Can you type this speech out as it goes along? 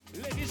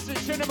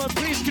Gentlemen,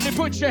 please can you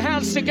put your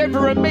hands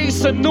together and make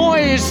some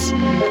noise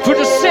for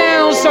the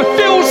sounds of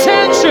Phil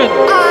Tension.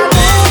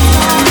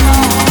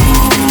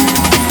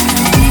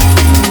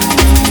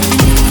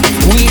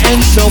 We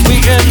enter.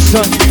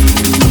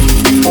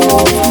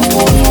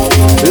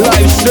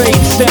 Live straight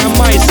sound,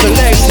 my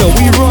selector,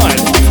 we run.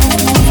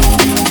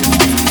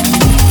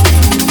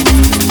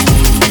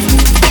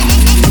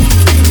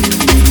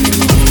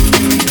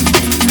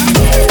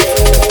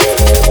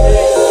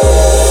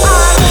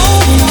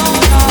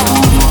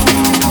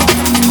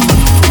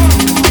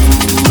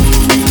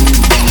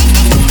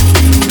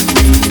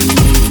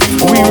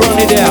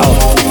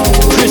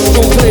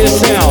 Crystal clear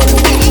sound.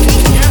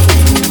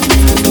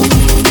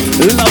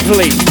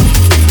 Lovely.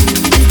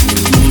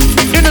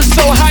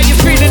 InnerSoul, how you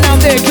feeling out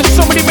there? Can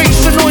somebody make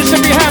some noise if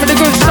you're having a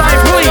good time,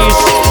 please?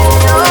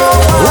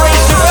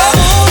 Raise it up.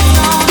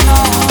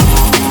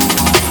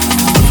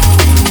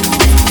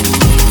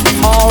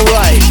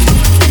 Alright.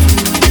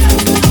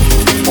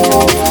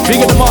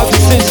 Big of the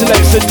Marcus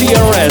Intellects at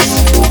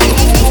DRS.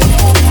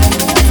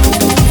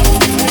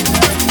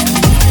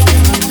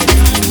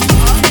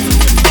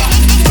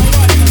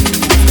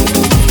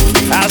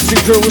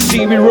 Girl, will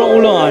see me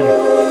roll on.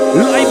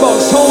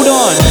 Lightbox, hold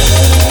on.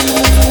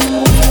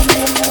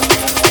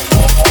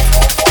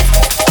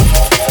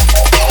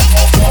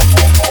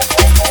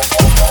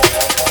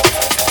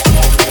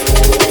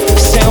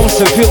 Sounds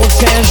of Phil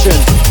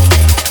Tangent.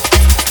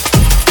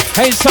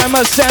 Anytime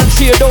I San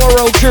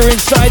Teodoro crew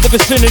inside the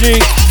vicinity.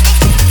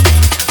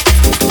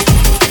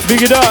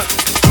 Big it up.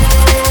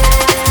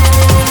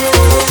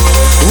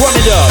 Run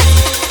it up.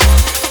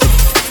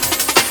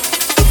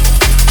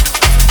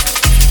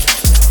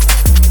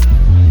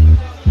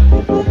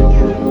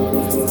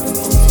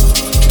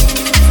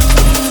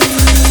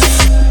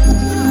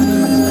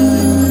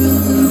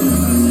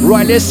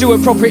 Right, let's do a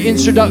proper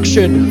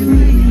introduction.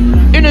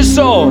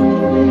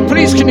 InnerSoul,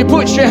 please can you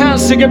put your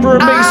hands together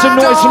and make some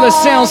noise for the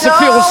sounds of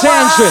Phil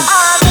Tangent.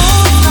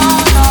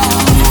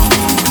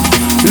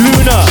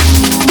 Luna.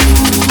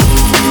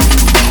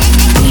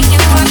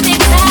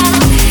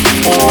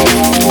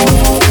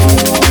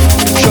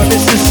 Sure,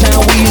 this is how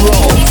we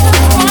roll.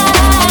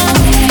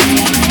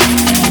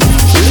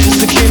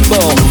 Lisa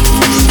Kimbo,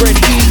 Spread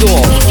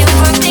Eagle.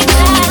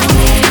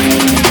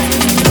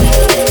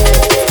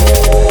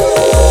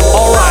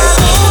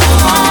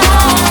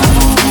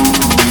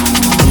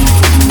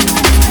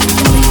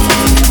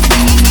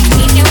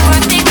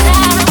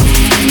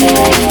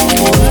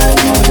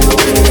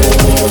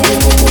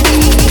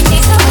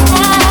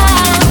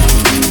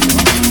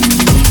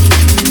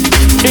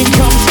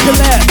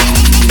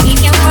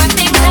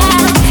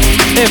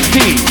 FD.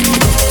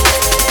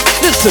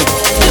 Listen.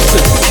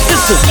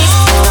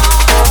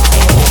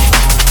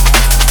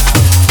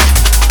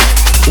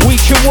 We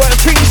can work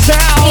things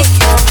out.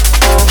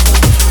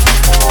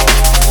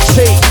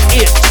 Take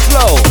it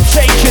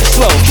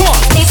slow. Come on.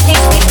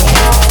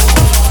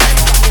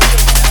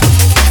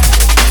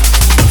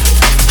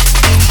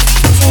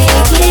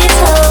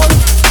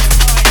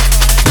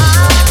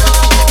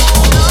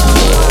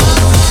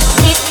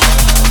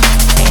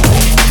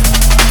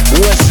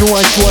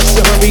 What's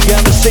the hurry,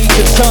 gotta take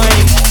your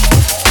time.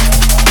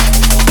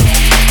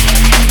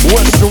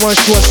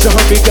 What's the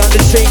hurry, gotta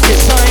take your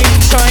time.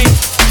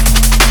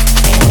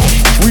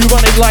 We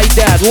run it like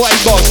that,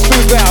 Lightbox,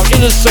 move out,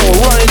 InnerSoul,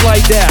 run it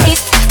like that.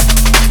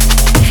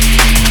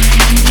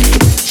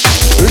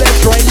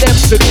 Left, right,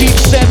 so keep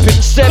stepping.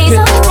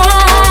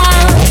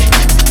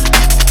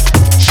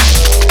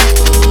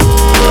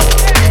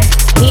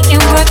 We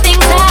can work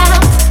things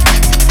out.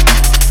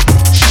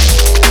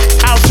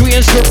 As we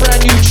enter a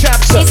brand new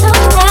chapter.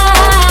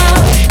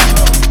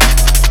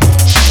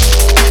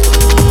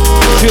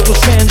 Feel the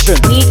tension.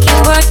 We can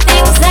work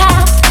things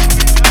out.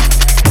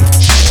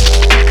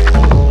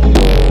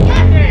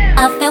 I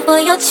feel for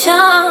your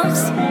charms.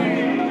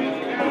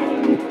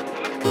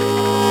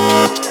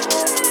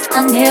 I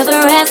never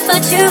asked for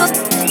you.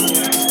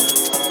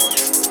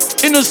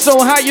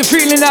 InnerSoul, how you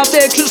feeling out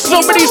there? Can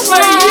somebody say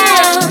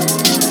yeah?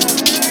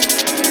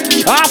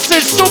 I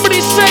said somebody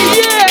say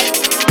yeah.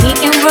 We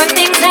can work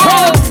things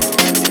out.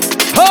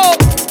 Ho!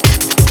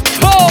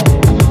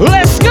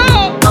 Let's go!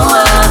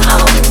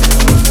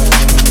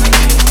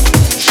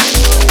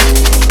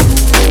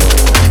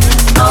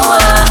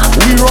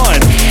 We run.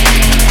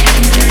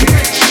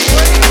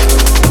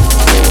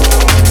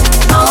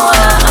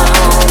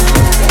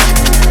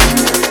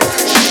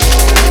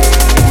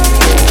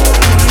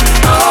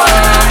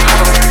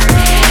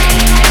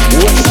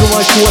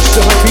 What's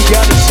the hurry?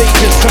 Gotta take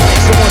your time.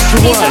 So what's the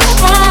rush?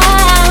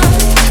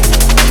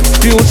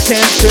 Feel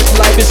tension,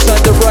 life is on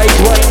the right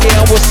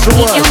now. What's the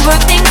rush? We can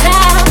work things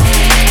out.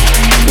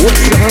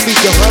 What's the hurry?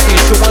 So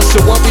what's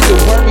the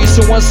worry?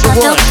 So what's the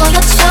rush?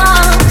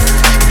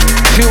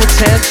 Feel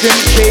tension,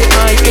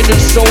 K.I.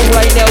 InnerSoul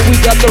right now. We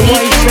got the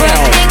right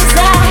sound.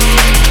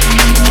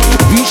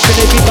 Each and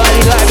everybody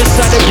live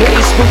inside the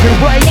place, moving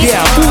right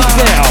now. Move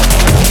now.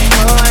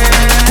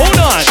 Hold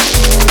on.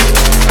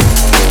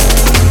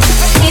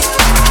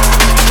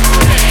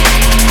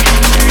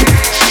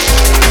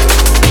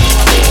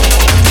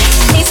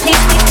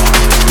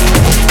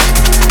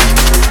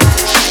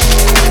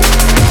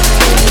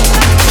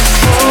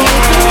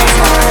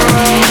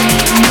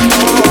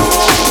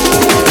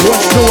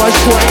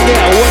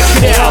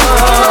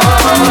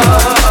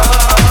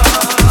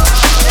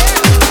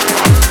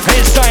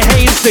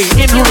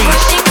 Wednesday, in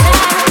reach.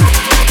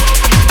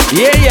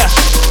 Yeah, yeah.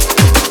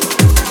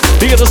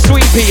 Look at the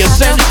sweet pea,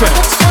 Ascension.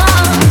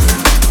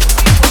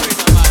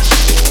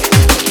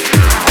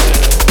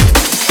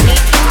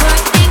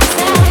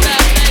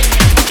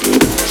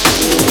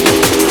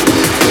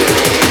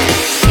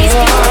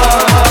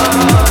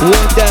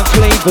 Want that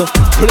flavor,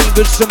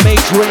 flavors to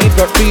make rain,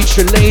 but reach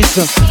your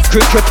laser.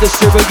 Cook up the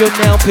cereal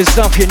now, piss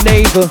off your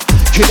neighbor.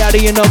 Get out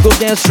of your knuckle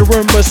dance to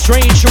room a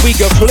stranger. We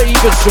got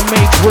flavors to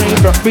make rain,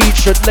 but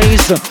reach your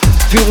laser.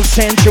 Fuel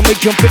tension, we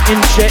can put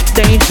inject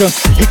danger.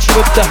 Hit you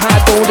with the high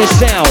body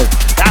sound.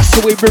 That's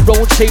the way we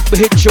rotate,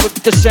 we hit you with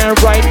the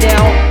sound right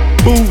now.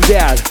 Move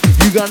that,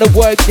 you gotta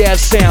work that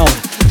sound.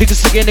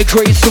 Niggas are getting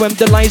crazy when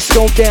the lights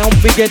go down.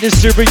 We getting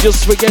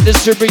serious with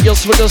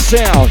the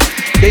sound.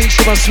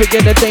 Dangerous, we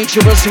getting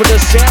dangerous with the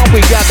sound.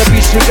 We got the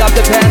beats, we got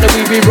the pattern,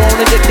 we be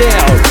rolling it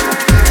down.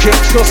 Can't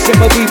trust him,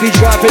 but we be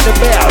driving the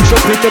bow.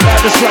 Jumping the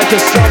madness like a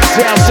sun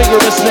sound,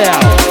 singer us now.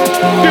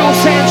 Bill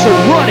Sancher,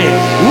 run it,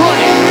 run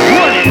it,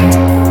 run it.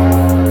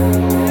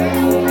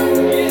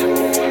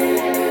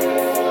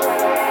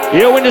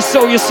 Yo,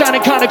 InnerSoul, you're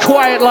sounding kinda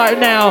quiet right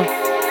now.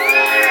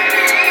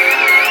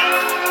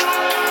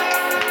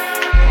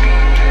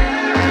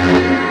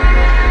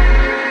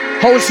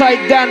 Hold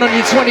tight down on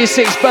your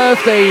 26th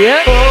birthday,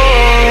 yeah?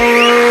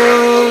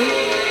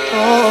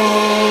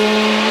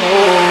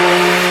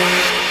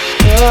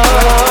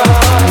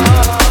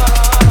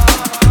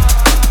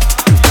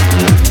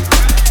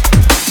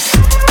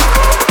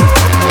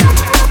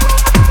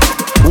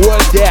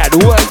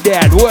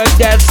 Work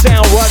that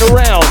sound right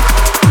around.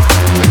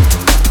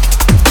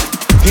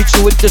 Hit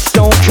you with the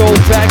stone cold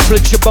facts,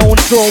 split your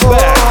bones, throw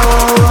back.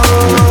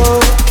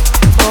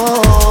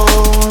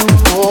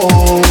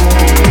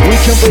 We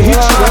can hit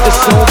you with the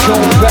stone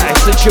cold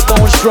facts, split your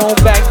bones, throw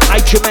back. I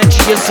command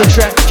you, it's a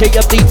track.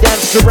 KFD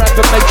dance to rap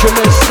and make your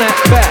list snap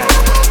back.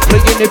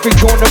 Playing every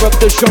corner of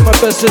the show, my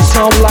best is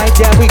sound like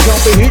that. We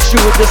gonna hit you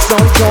with the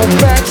stone cold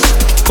facts,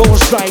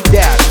 bones like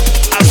that.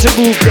 I to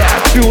move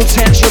that, fuel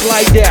tension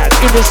like that,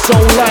 InnerSoul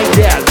like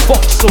that,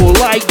 voxel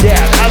like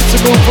that, I to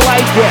move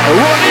like that,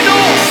 run it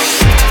on!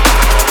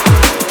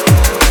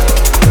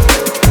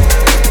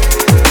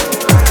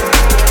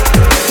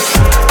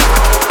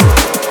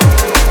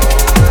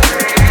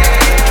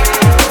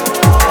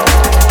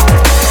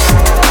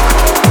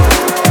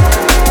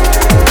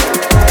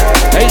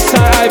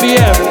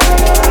 IBM,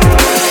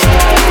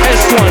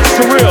 S1,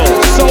 Surreal,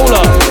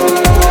 Solar,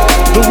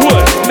 The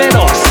Wood,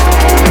 Menos.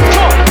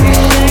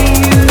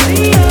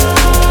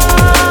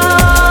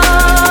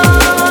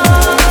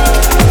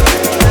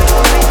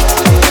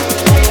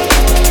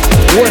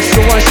 What's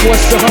the rush,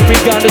 what's the hurry,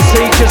 gotta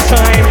take your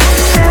time.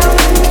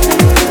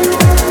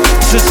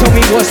 So tell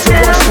me what's the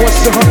rush, what's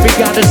the hurry,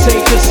 gotta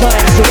take your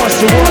time. So what's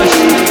the rush,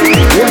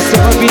 what's the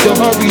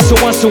hurry, so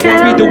what's the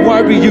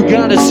worry, you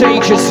gotta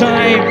take your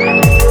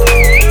time.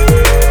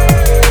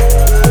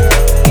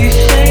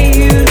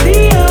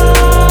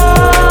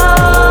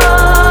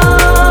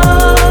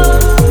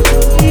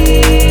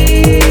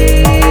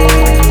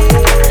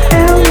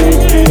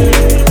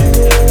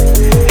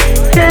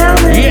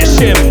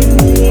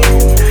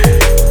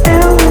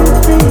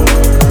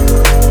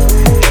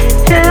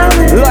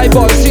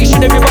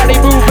 Everybody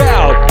move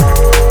out.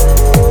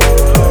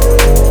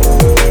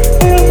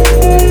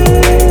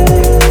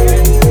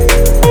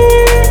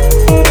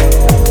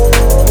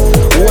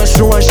 What's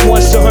the rush,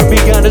 what's the hurry,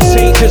 gotta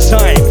take your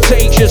time,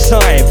 take your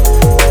time.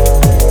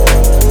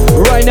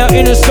 Right now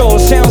InnerSoul,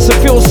 sounds of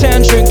Phil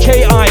Sandra and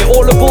KI,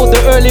 all aboard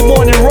the early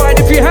morning ride.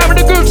 If you're having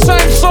a good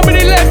time,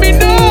 somebody let me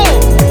know.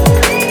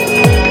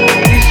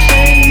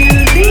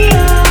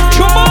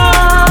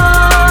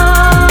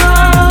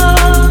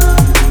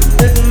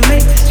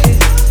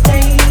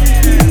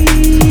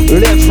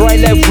 Right,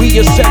 left, we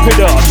just step it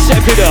up,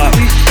 step it up.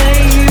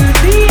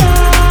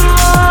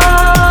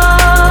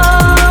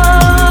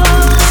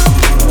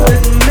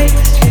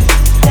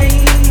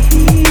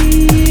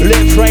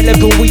 Left, right, left,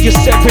 but we just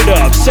step it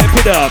up, step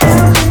it up.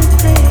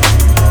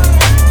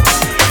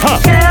 Huh.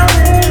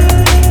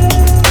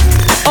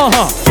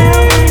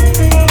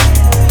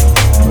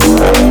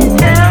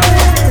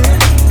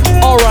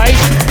 Alright.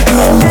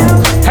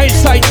 Hey,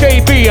 side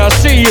JB, I'll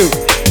see you.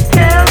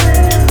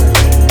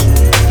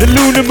 The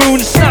lunar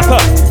moon snapper.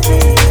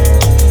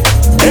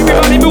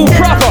 Everybody move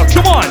proper.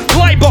 Come on,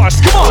 light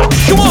bars. Come on,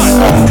 come on.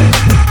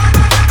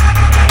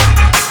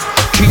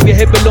 Keep your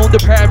head below the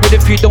parapet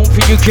if you don't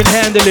feel you can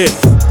handle it.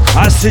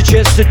 I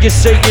suggest that you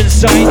stay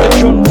inside the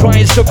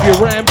comprise of your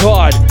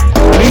rampart.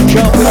 Link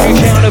up with your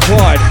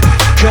counterpart.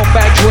 Come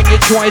back when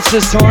you're twice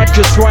as hard,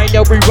 cause right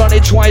now we run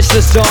it twice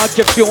as hard.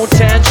 Get your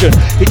tangent,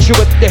 hit you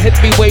with the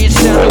heavyweight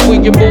sound. And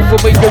when you move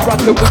and when you rock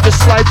it, we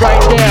just slide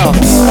right down.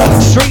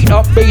 Straight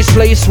up bass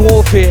place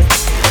warfare.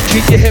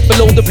 Keep your head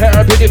below the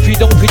parapet if you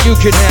don't think you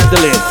can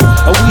handle it.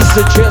 And we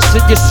suggest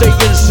that you stay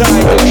inside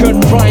the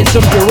confines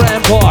of your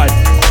rampart.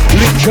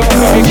 Link up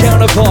with your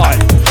counterpart.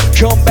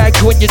 come back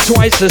when you're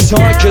twice as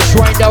hard. Cause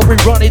right now we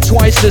run it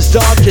twice as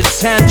dark.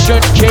 It's tangent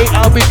KI,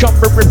 we come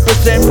to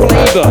represent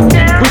flavor.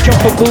 We come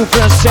for move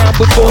and sound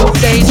with full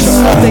danger.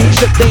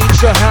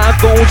 Danger, high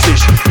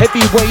voltage.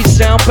 Heavyweight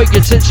sound, pay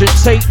attention,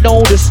 take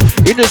notice.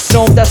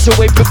 InnerSoul, that's the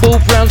way we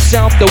move around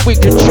sound that we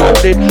control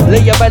it.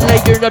 Layer by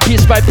layer, and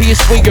piece by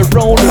piece, we are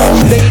rolling.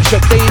 Danger,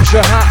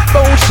 high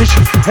voltage.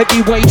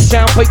 Heavyweight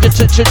sound, pay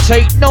attention,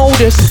 take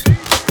notice.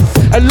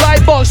 A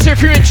light box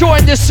if you're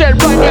enjoying this set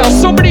right now.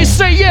 Somebody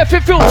say yeah if you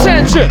feel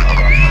tension.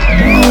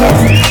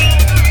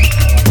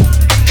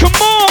 Come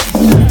on.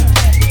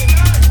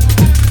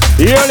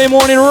 The early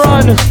morning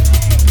run.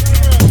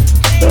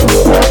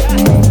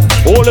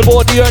 All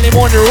aboard the early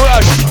morning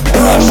rush.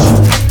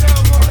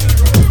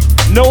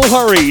 No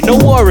hurry, no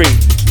worry.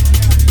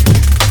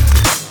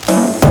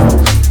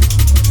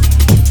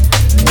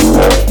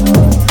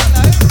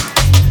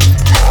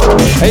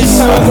 It's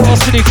time for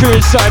velocity crew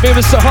inside. Maybe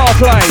it's a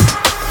half line.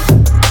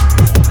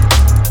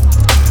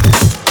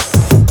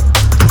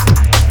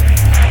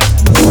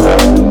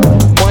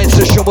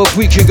 To show if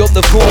we can go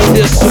the full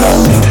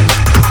distance.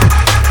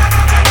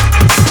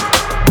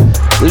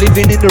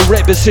 Living in the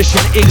repetition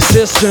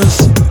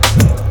existence.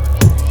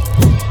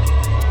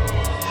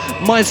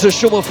 Minds to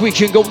show if we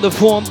can go the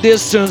full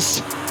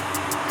distance.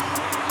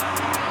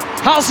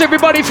 How's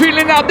everybody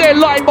feeling out there,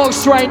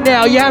 Lightbox, right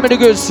now? You having a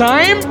good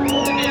time?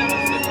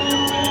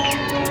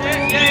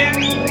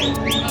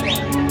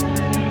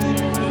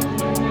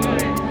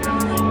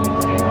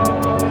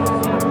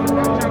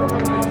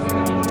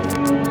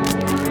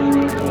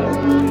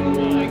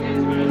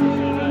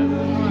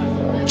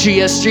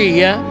 GSG,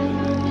 yeah?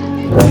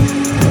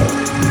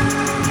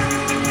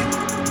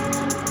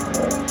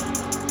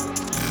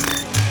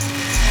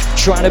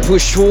 Trying to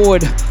push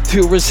forward,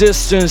 feel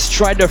resistance.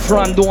 Try the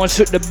front door,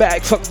 took the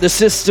back, fuck the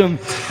system.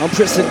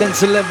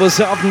 Unprecedented levels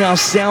of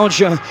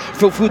nostalgia.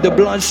 Flow through the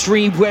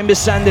bloodstream, when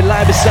beside the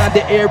light, beside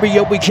the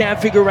area. We can't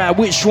figure out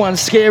which one's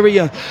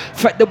scarier.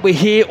 Fact that we're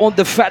here or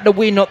the fact that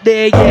we're not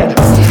there yet.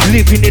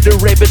 Living in the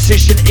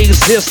repetition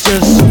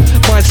existence.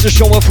 Minds to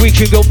show if we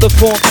can go the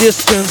full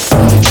distance.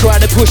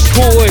 Try to push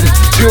forward,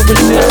 feel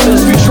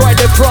resistance. We tried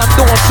the front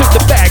door, took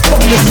the back,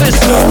 fuck the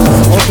system.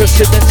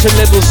 Unprecedented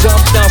levels of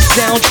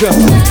nostalgia.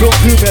 Flow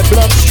through the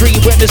bloodstream,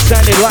 when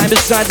beside the light,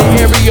 beside the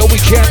area. We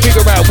can't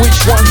figure out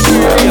which one's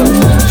scarier.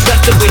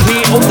 Fact that we're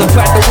here or the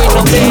fact that we're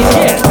not there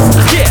yet.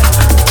 Yeah.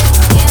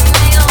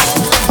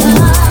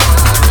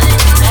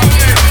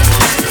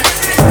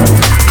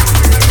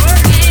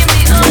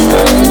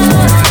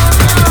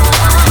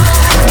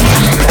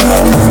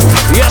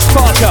 Yes,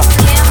 Parker.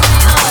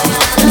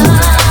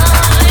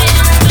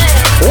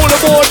 All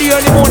aboard the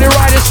early morning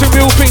riders to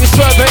move things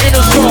further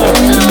InnerSoul.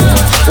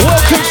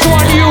 Welcome to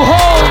our new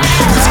home.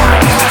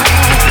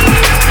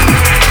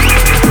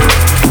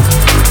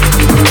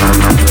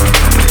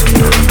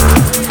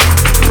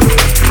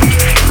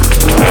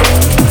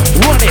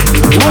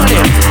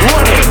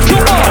 Run it,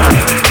 come on!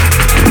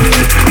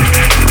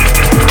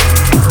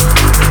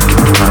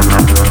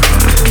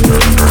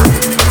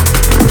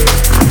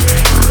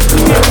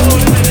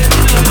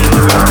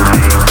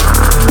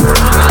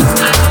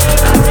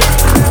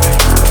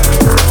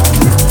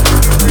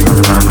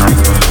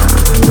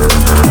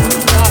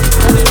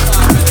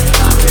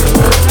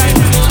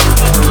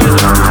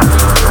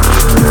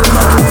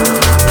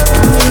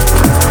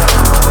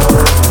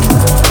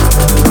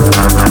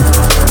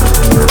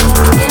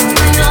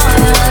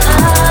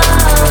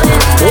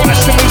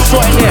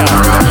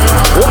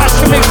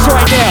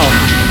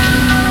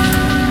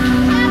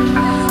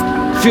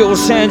 Feel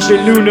Sandra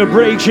Luna,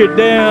 break it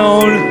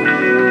down.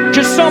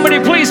 Can somebody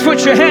please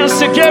put your hands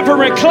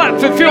together and clap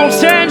for Phil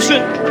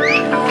Tangent?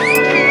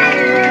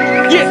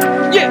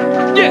 Yeah, yeah,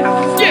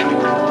 yeah, yeah.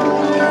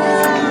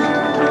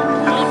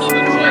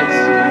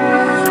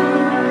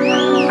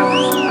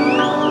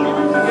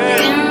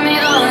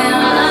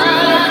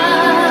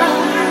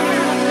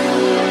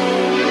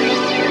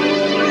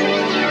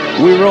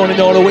 We're rolling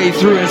all the way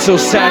through until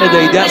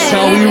Saturday. That's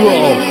how we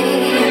roll.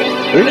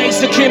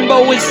 Lace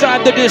Akimbo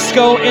inside the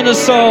disco,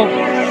 InnerSoul.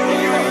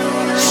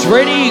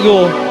 Spread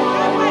Eagle.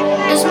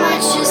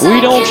 We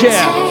don't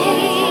care.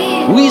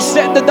 We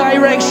set the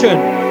direction.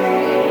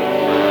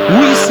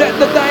 We set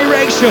the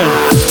direction.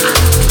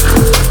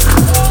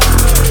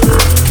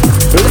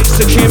 Lace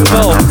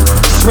Akimbo.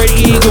 Spread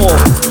Eagle.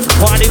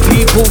 Party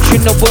people,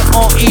 you know we're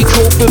all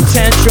equal. With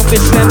tantrum,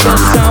 it's never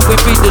sound. We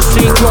be the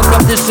sequel.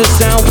 This is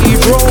how we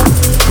roll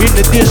in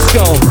the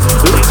disco.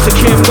 Lace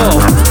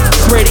Akimbo.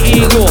 Spread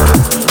Eagle.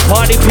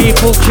 Party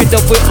people, kid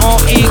up, we're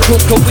all equal.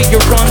 Cause we can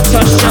run,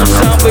 touchdown,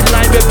 sound with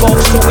live at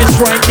box, so it's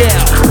right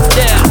down,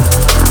 down.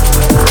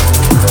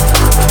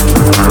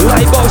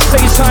 Light box,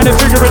 stay trying to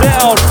figure it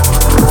out.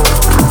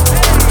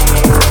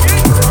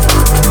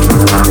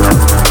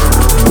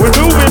 We're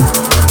moving.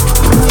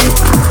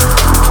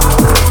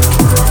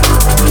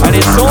 And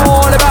it's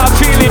all about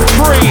feeling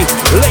free.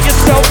 Let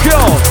yourself go.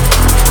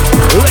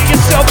 Let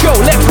yourself go.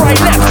 Left, right,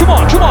 left.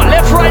 Come on,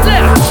 left, right,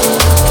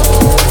 left.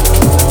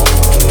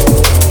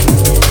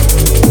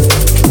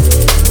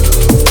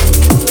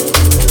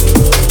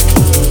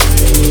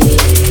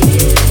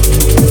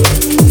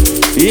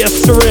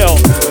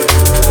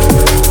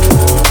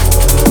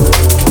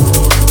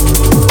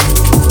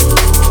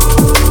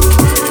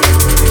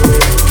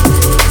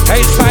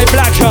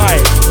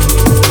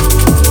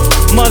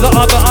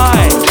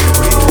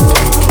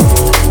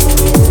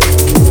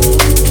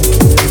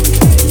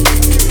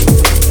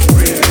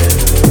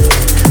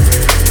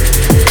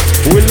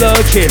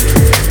 circuit.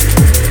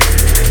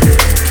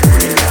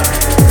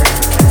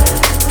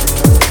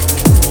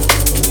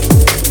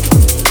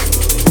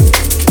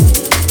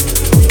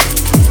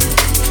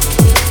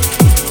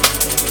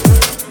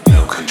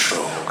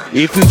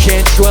 If you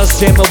can't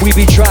trust him, we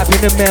be dropping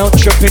them out,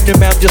 jumping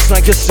them out just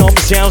like a some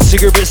sound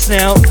cigarettes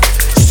now.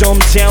 Some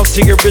sound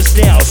cigarettes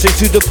now, say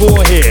to the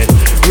forehead.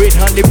 Red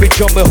handed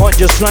bitch on my heart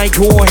just like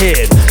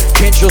Warhead.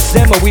 Can't trust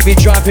them, we be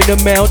dropping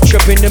them out,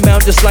 jumping them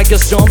out just like a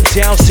some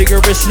sound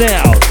cigarettes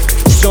now.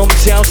 Some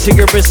sound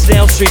cigarettes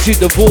now, straight to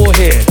the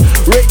forehead.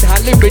 Red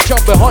handed bitch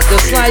on my heart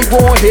just like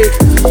Warhead.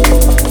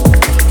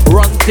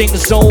 Run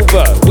things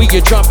over, we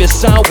get drop it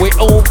sound, we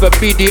over.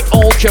 Be the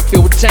old, you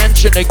feel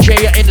tension, a K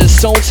in the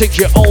soul, take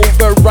you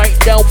over. Right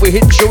now we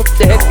hit you with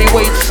the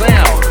heavyweight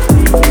sound.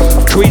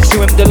 Crazy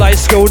when the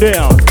lights go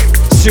down.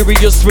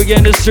 Serious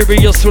again and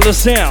serious with the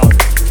sound.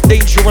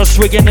 Dangerous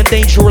again and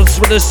dangerous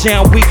with the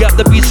sound. We got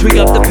the beats, we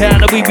got the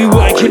pound, and we be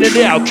working it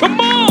out. Come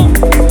on!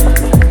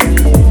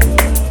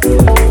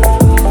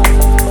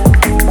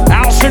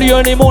 Out to the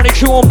early morning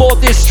crew on board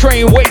this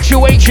train. Wake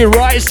you,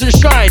 rise and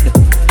shine.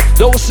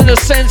 Those in the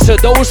center,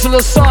 those in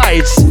the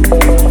sides.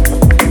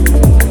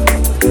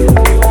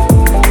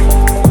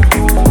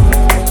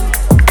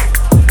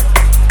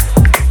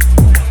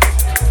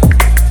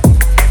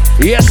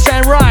 Yes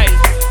and right.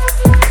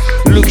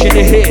 Looking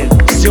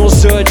ahead, still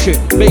searching,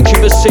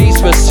 making mistakes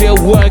but still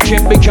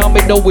working,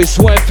 becoming always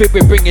worth it.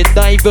 We're bringing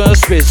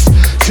diverse bits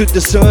to the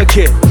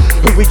circuit.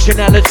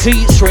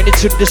 Originality, training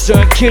to the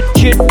circuit,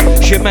 kid.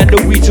 Shit man,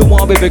 the weed to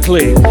one with a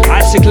click.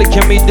 I say click,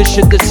 I mean the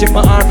shit that's in my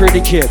already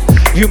kid.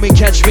 You may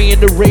catch me in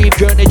the rave,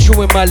 girl, that you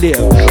in my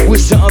lip. With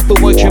some other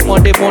working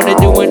Monday morning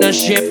doing a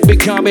shit.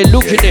 Becoming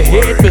looking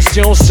ahead but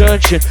still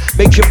searching,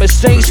 making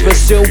mistakes but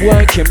still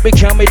working,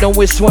 becoming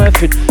always worth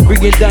it.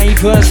 Bringing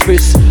diverse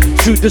bits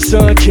to the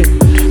circuit.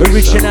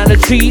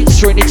 Originality,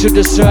 straight into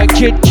the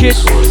circuit, kid.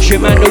 Shit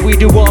man, the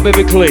weed to one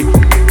with a click.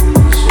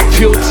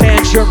 Pure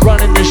tangent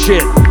running the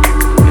shit.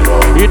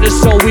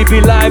 InnerSoul, we be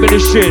live in the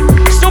shit.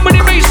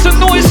 Somebody make some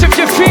noise if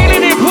you're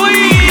feeling it,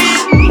 please.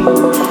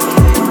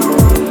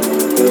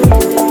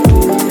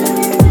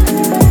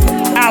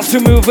 Out to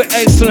move with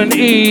excellent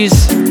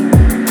ease.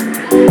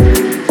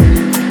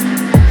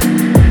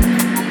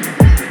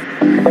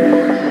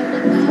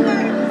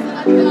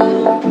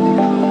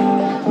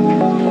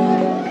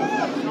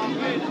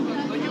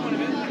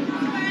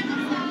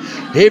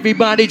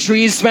 Everybody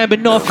dreams, man, but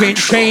nothing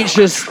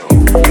changes.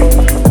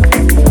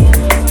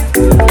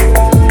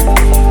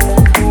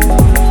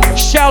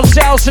 Shouts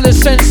out to the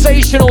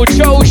sensational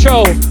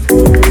Jojo.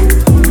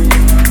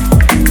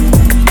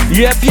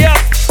 Yep.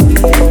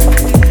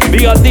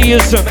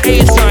 BRDism,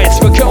 A-Sides,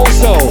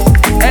 Picoso,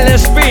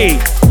 LSB.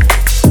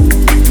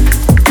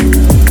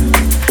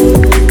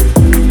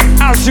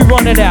 As we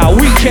run it out,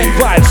 weekend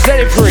vibes, set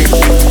it free.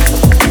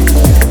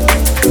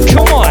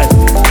 Come on.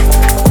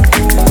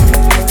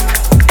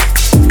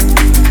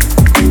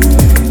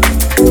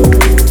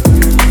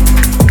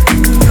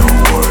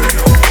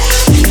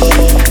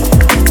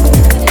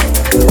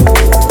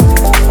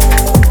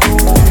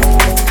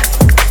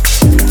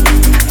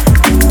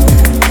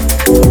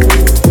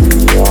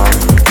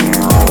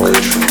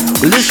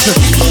 Listen.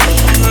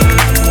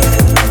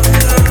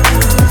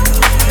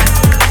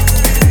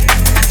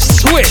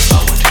 Switch.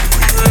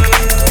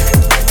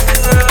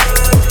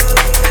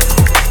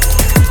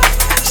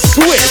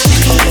 Switch.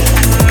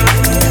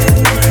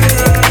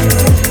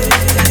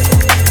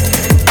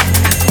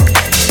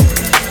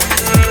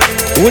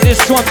 With this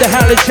swamp, the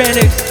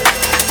halogenic.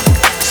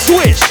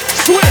 Switch.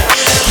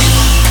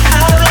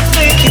 I've been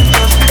thinking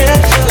of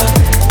ever.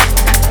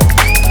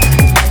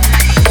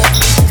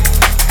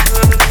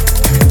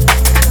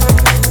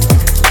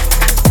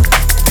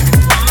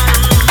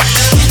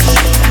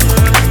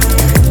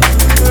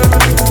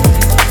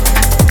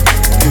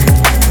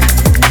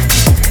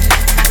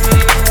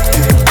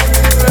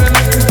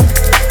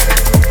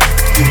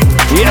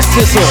 Yes,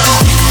 sizzle.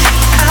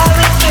 I've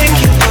been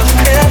thinking of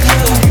ever.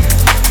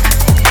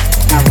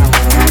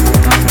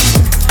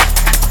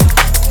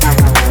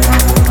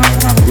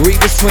 We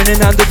were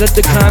swinging under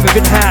the climb if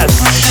it has.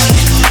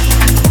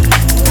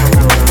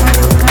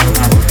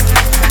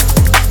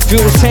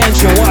 Feel the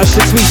tension, watch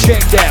as we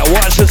check that,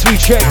 watch as we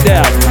check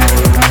that.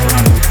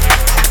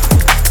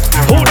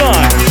 Hold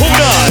on.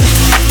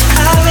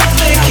 I've been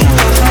thinking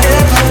of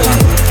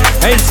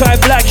ever. Inside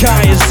Black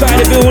Eye, inside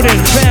the building,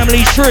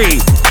 family tree.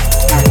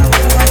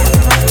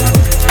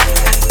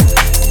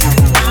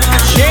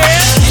 Yeah.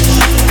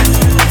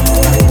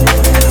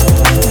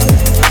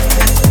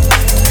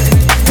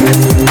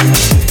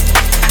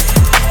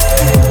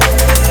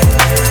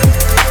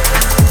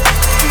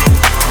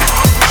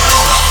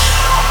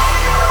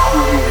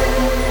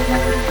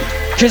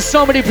 Can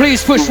somebody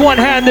please push one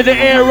hand in the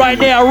air right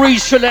now?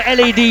 Reach for the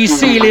LED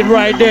ceiling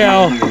right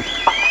now.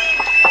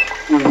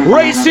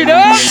 Raise it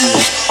up.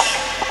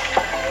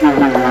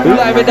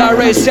 Live and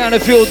direct sound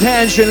of field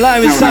tangent,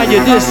 live inside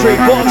your district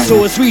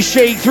Bonzo as we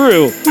shake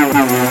through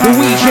the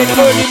weekend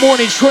early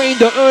morning train,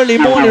 the early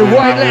morning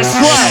ride, let's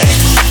ride.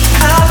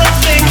 I've been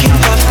thinking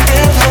of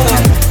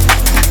ever.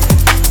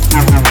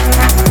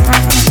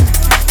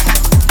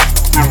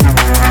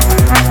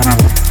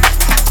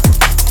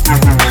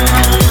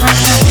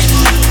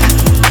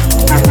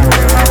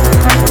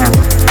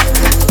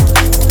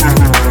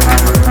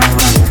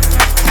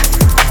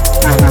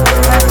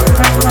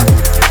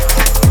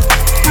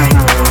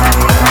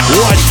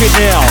 it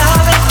now.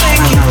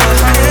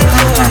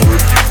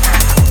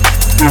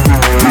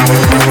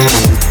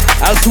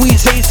 As we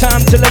take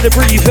time to let it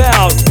breathe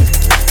out.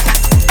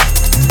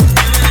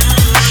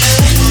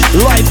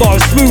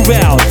 Lightbox, move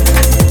out.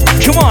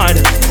 Come on.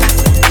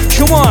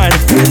 Come on.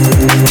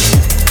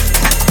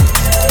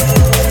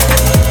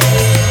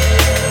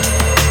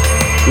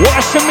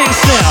 Watch the mix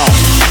now.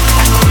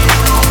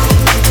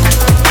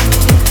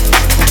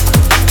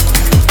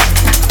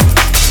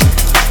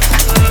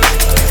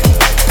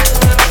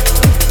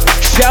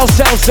 Shouts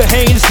out to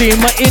Hainsey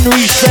and my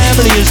InnerSoul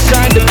family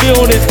inside the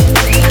building.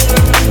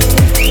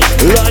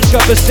 Large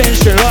up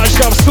Ascension,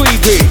 large up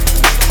Sweetie.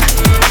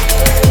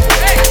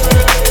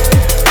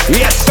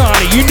 Yes,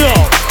 Sonny, you know.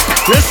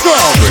 Let's go.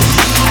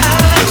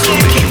 This will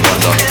make you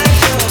wonder.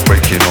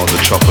 Breaking all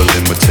the trouble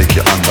in will take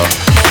you under.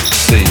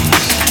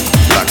 Seems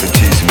like a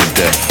teasing with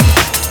death.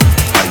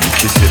 How you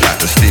kiss it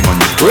like the steam on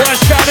your breath.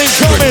 Rush out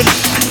incoming.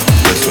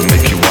 This will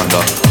make you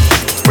wonder.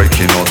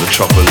 Breaking all the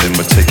trouble in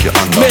will take you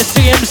under.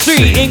 Messi MC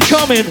Seems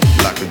incoming.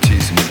 like a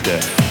teasing with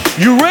death.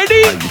 You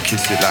ready? How you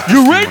kiss it like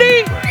you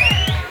ready?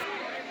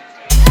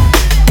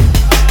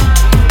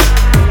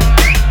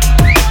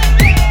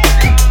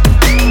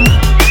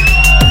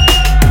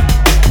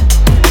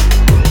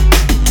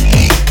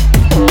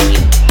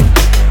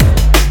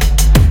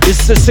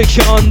 It's the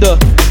section under.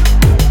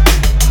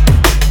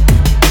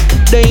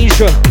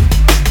 Danger.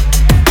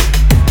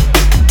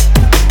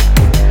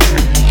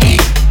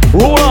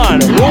 Roll on,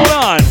 roll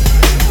on.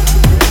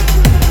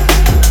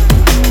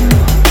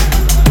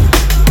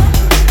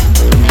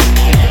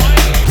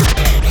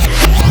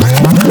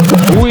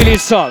 Wheelie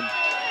son.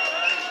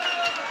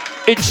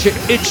 Itch it,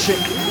 itch it.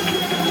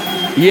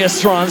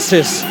 Yes,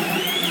 Francis.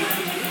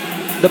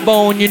 The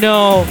bone, you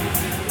know.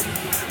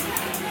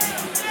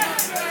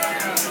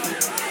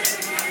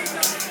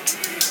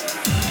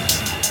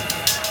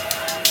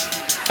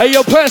 Hey,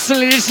 yo,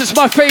 personally, this is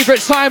my favorite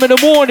time in the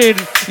morning.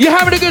 You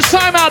having a good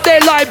time out there,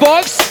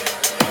 Lightbox?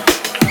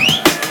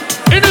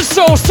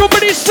 InnerSoul,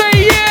 somebody say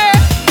yeah!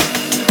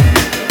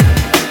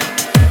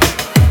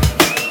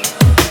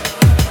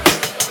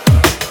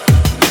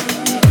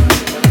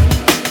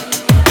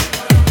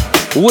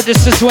 Well,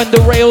 this is when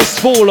the rails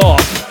fall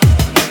off.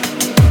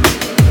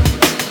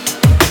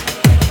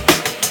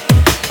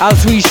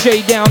 As we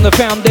shake down the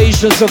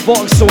foundations of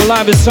Vauxhall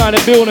live inside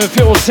the building,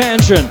 Phil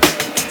Tangent,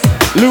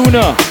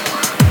 Luna.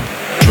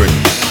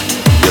 Dreams,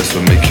 this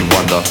will make you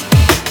wonder.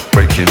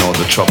 Breaking all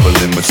the trouble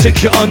in will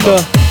take you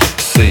under.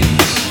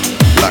 Seems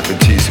like a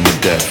teasing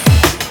with death.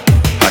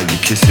 How you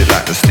kiss it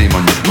like the steam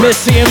on your breath.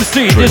 Messi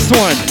MC, Dreams, this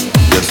one.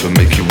 This will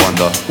make you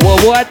wonder. Well,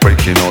 what?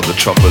 Breaking all the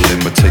trouble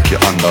in will take you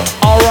under.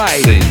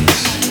 Alright.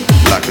 Seems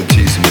like a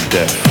teasing with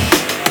death.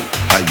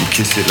 How you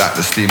kiss it like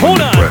the steam on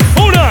your breath.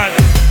 Hold on.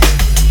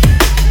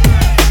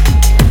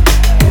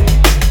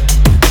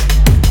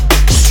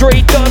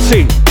 Straight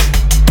dirty.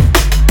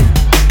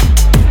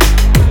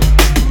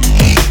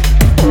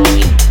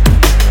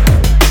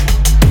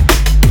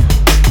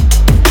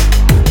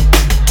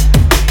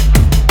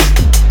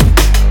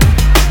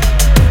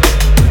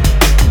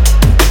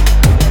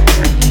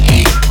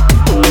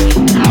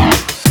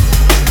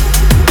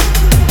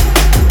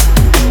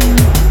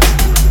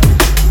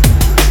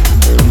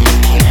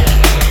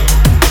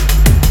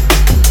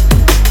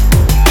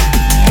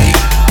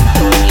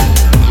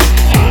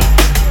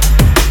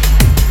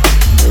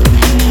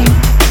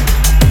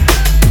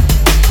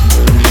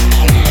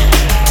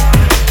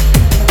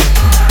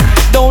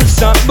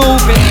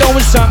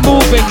 Stop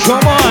moving,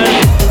 come on.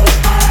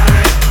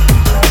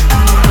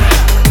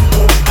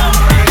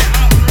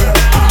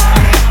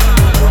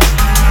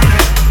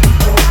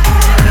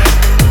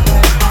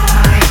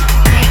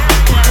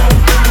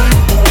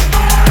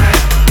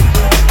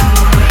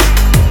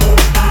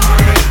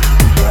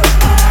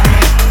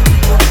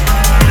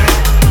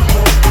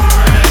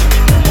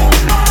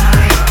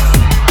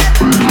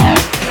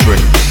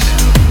 Dreams,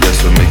 this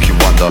will make you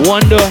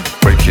wonder.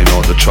 Breaking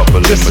all the trouble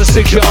in just to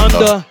stick you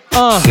under.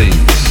 Seems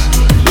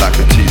like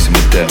a teasing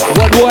with death.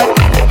 What?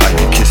 How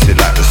you kiss it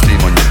like the steam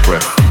on your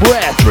breath.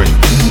 Dreams,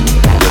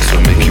 this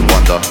will make you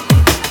wonder.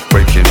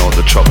 Breaking all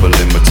the trouble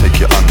in will take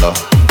you under.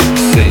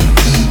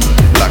 Seems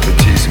like a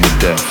teasing with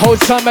death. Whole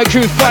time I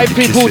crew 5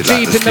 people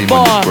deep in the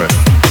bar.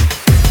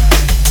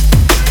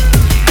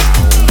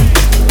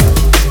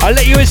 I'll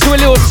let you into a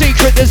little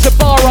secret, there's a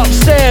bar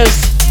upstairs.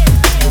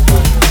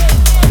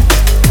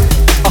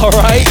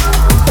 Alright.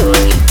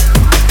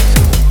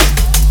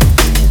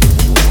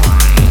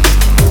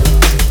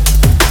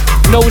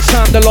 No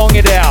time to long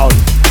it out.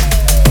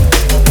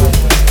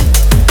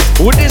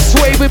 With this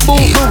way we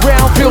move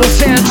around, feel the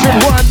tantrum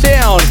run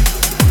down.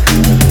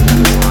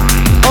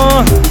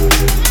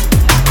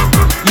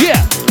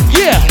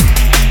 Yeah.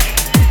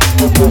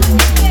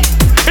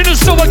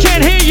 InnerSoul, I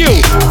can't hear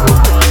you.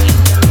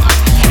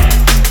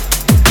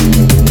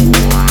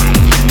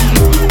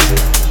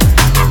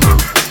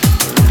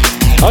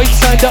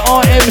 Outside the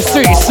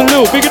RMC,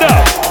 salute, big it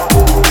up.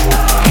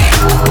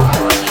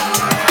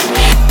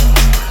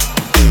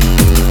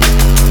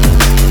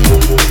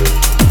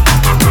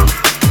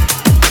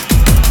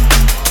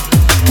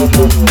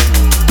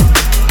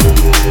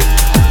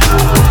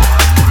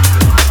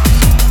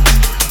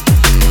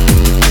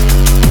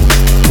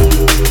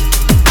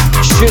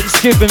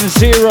 given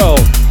zero.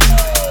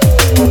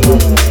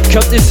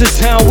 Cause this is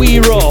how we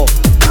roll.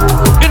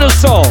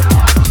 InnerSoul.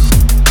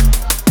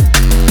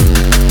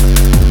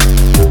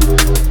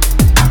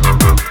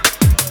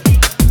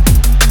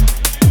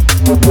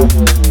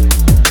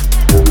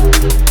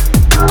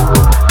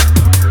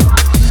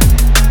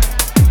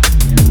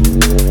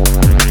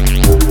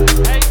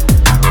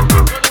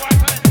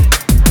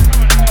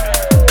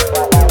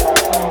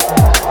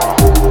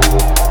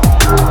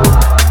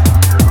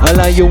 I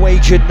lie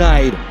awake at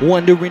night,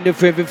 wondering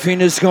if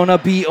everything is gonna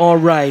be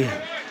alright.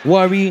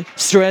 Worry,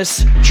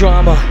 stress,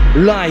 drama,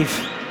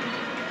 life.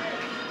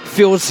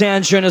 Feel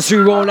tension as we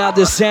roll out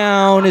the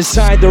sound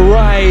inside the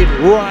right.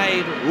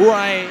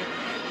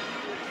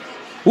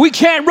 We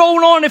can't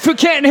roll on if we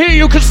can't hear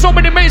you. Could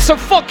somebody make some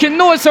fucking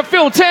noise to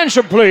feel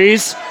tension,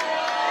 please?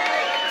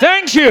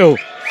 Thank you.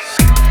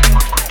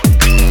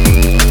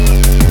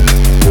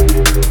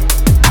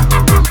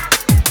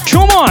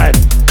 Come on.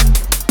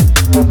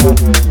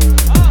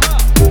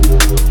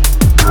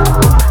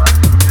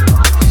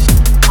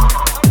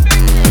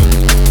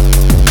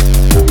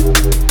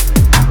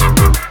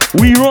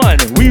 We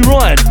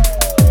run.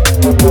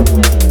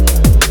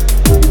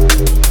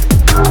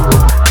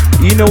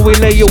 You know we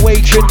lay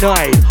awake at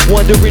night,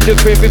 wondering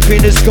if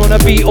everything is gonna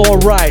be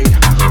alright.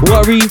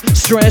 Worry,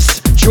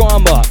 stress,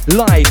 drama,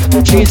 life.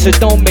 Jeez, it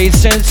don't make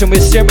sense, and we're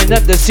staring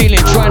at the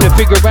ceiling trying to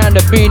figure out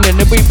the meaning.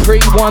 And we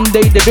pray one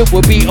day that it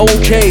will be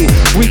okay.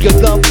 We got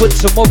love for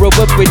tomorrow,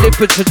 but we live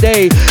for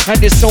today. And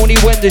it's only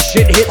when the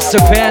shit hits the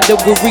fan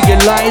that we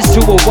realize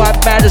to what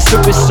matters, so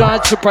we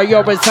start to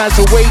prioritize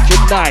awake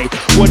at night,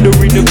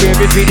 wondering if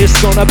everything is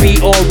gonna be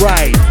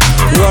alright.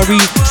 Worry,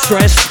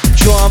 stress,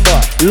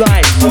 drama,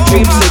 life.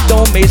 Dreams that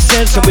don't make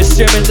sense, and we're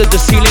staring at the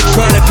ceiling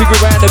trying to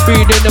figure out the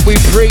meaning. And we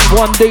pray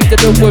one day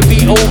that it will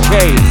be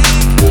okay.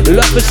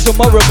 Love is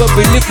tomorrow, but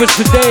we live for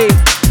today.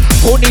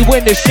 Only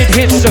when the shit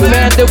hits the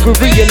fan that we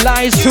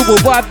realize who or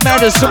what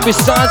matters, so we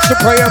start to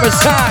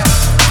prioritize.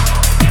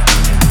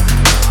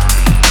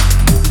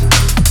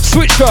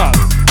 Switch up.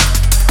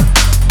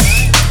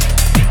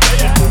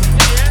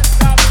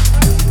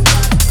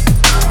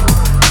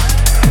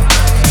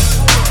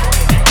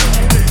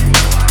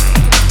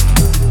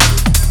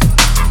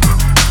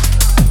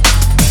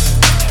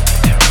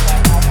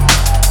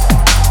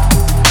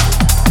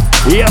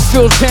 Yes,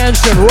 feel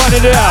tension, run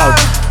it out.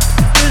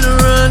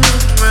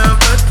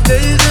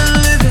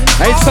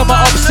 Hey, some of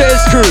my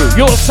upstairs crew,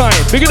 your sign,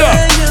 pick it up.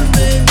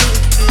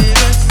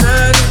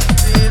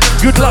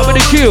 Good luck with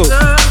the cue.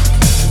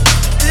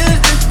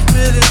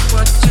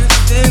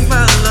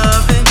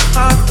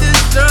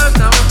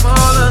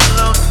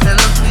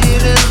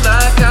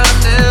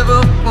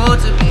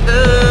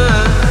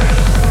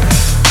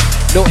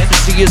 No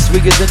MC is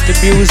bigger than the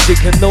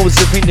music, and those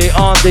that think they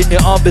are, then they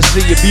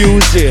obviously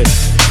abuse it.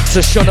 So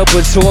shut up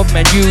and talk,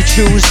 man, you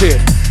choose it.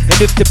 And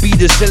if the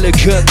beat is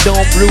delicate,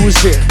 don't bruise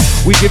it.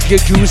 We give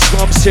you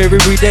goosebumps every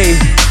day.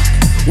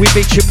 We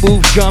make you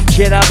move, jump,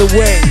 get out of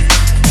the way.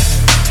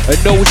 And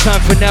no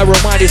time for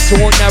narrow-minded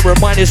song,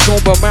 narrow-minded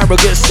song, but Mara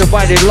gets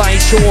divided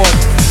like on.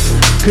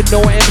 Cause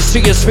no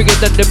MC is bigger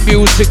than the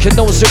music, and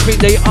those that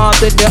think they are,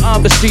 then they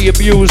obviously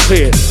abuse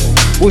it.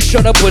 Well,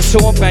 shut up and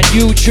talk, man,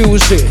 you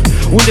choose it.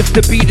 Well, if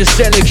the beat is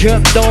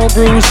delicate, don't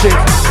bruise it.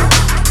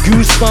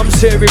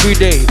 Goosebumps every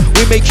day.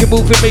 We make you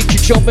move and make you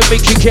jump and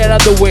make you get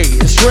out the way.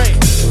 It's right.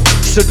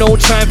 So no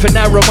time for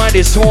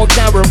narrow-minded song,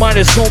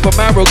 narrow-minded song, but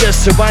Maro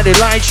gets divided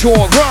like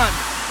chalk. Run.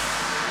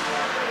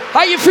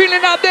 How you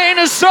feeling out there in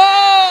the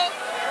soul?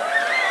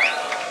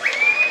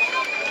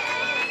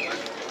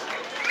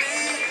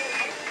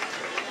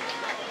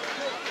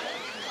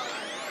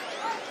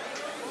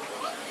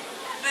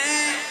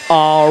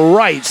 All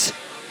right.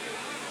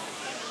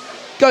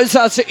 Goes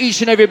out to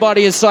each and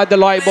everybody inside the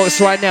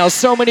lightbox right now.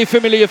 So many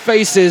familiar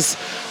faces.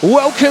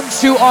 Welcome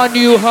to our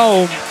new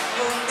home.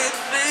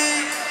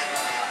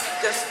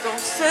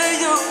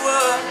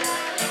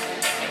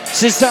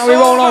 This is how we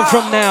roll on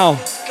from now.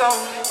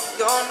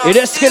 It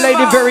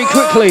escalated very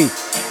quickly.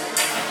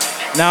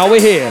 Now we're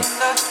here.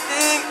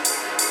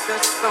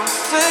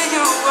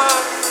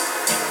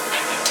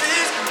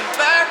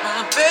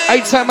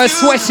 Eight time my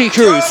sweaty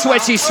crew.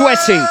 Sweaty.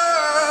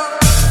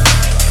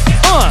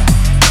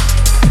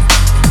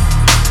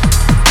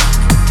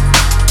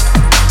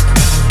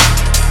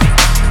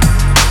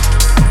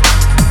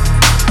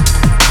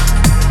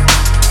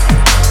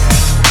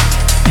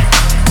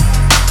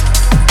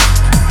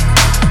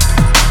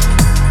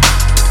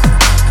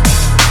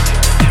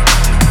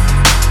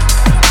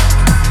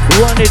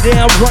 Run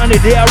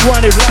it down,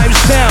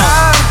 life's down.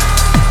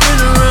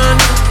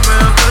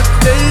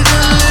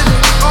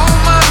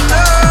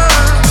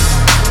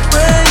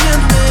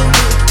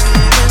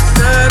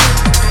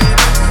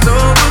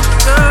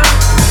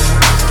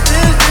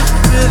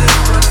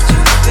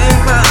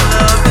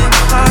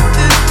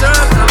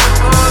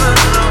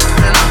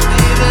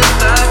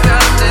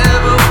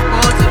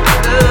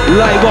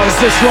 Lightbox,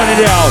 let's run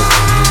it out.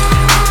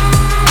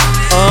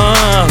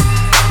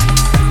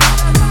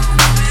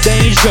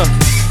 Danger.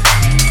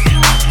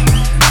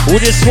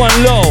 With this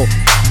one low.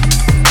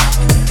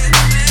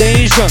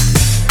 Danger.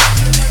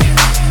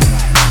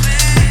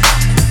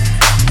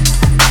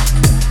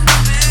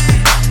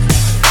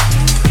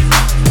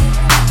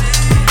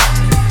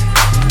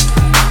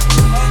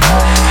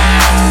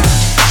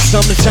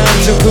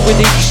 Sometimes we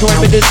need to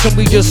reminisce and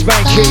we just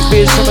back 8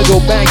 years. I'ma go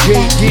back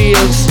 8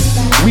 years.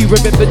 We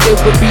remember there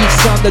were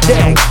beats on the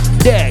deck.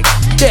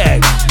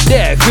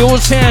 Fuel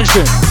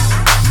tension.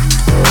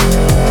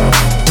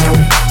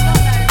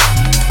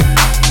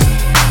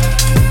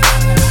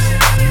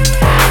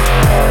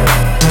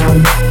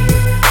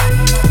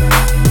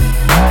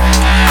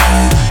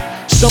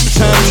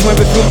 Sometimes when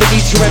we feel the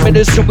need to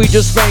reminisce and we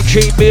just back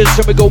 8 years.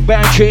 I'ma go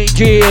back 8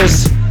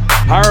 years.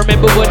 I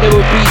remember when there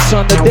were beats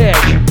on the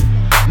deck.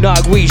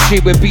 Nog we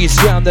shit with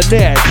beats round the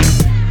neck.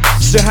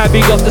 So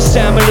happy got the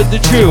salmon of the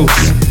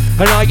juice.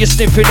 And are you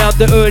sniffing out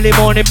the early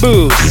morning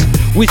booze?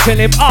 We tell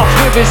him off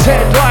with his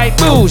head like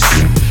moose.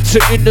 So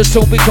in the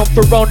soul we come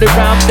for round and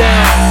round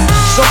down.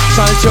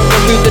 Sometimes you're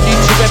feel the need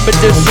to remember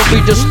this. So we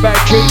just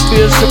back 8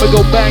 years, so we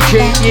go back 8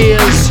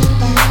 years.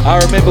 I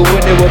remember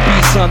when there were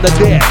beats on the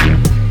deck.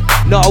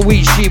 Nog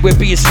we shit with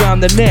beats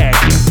round the neck.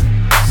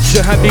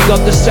 So happy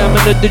got the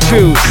salmon of the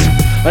juice.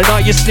 And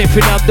are you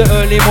sniffing out the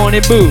early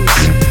morning booze?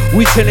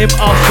 We tell him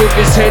off with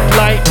his head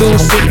like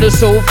moose. In the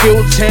soul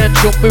field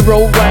tantrum, we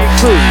roll right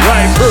through,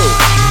 right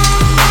through.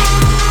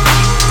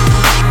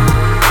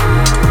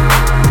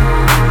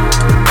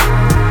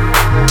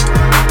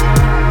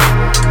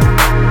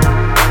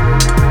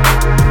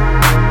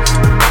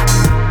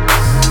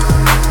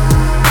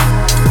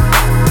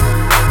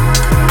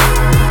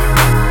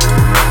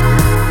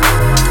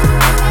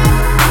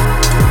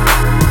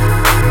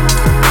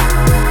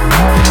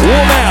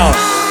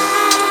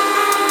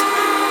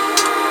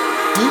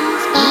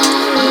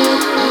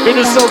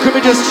 So can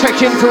we just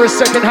check in for a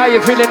second? How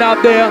you feeling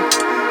out there?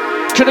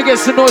 Can I get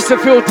some noise to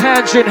feel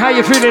tangent? How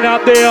you feeling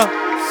out there?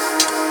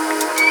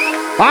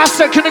 I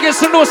said, can I get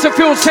some noise to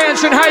feel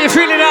tangent? How you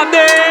feeling out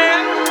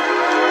there?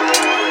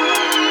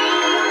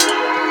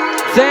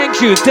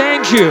 Thank you,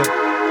 thank you.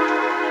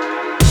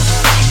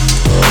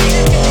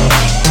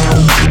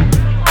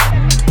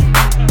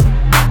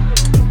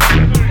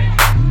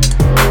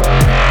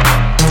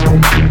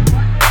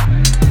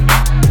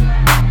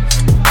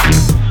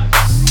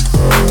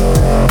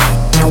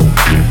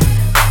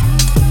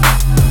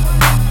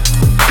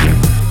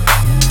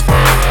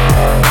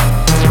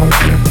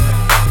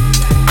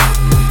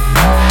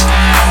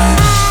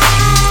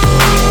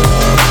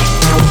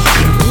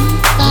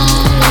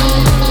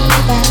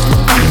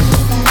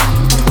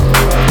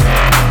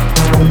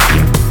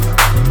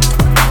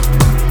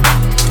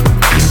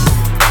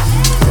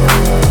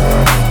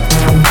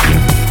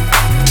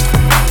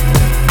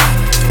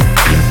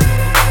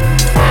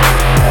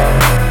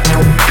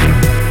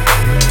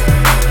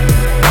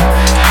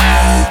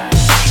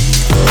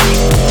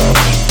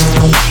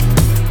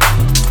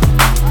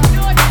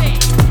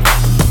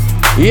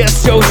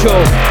 Yes,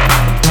 Jojo.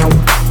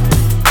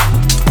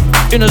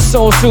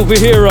 InnerSoul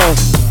superhero.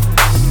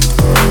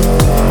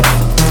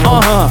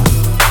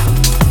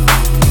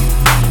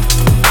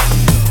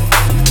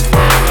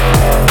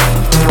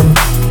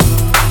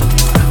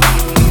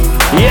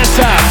 Yes,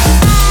 sir.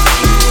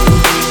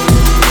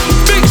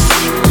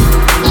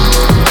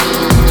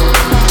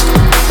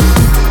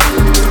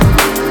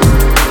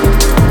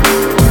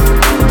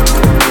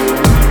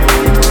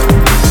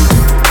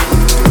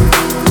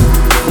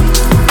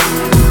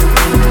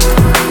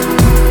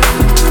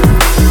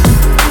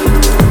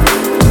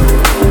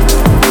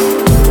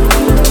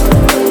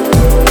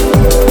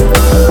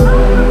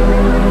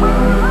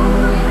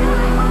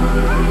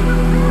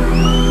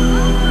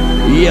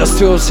 Yes,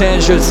 to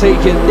attention,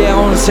 take it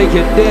down, take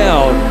it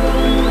down.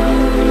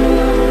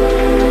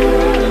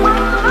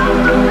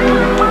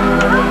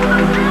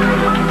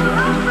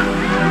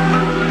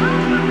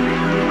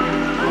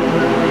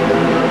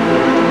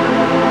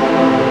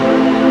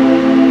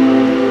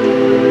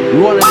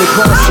 Running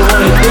across,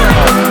 running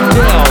down,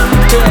 down,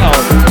 down,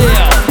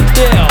 down,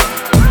 down.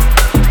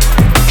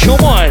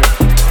 Come on.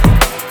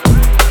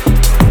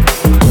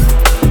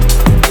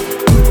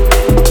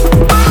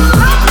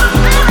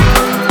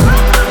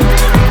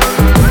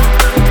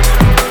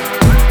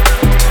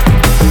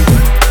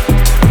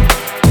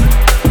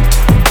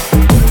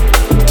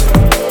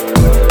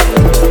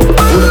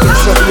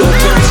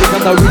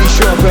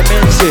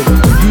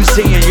 You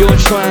saying you're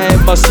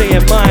trying, but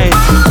saying mine.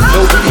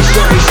 Nobody's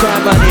trying to try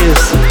my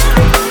this.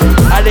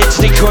 I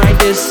literally cried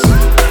this.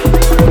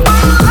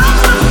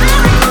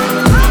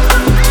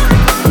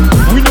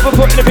 We never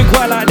put anything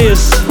quite like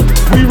this.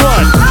 We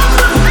run.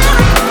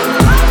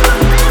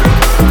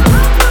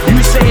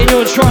 You saying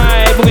you're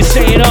trying, but we're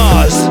saying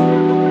ours.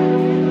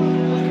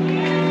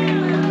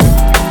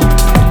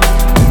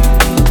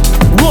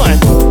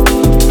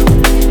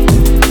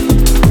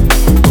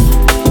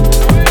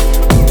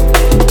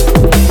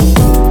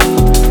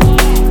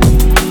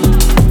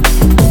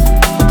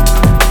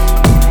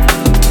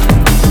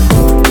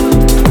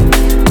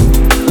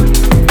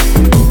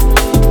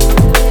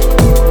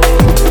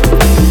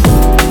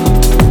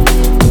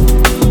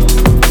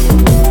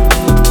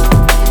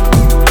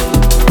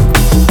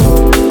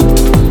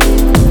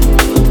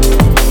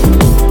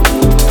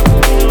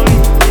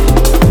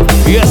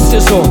 Yes,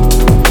 sizzle.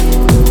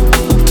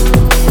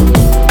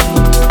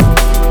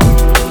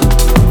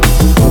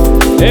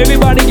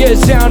 Everybody get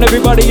down,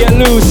 everybody get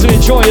loose and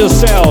enjoy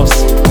yourselves.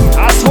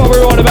 That's what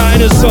we're all about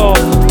in the soul.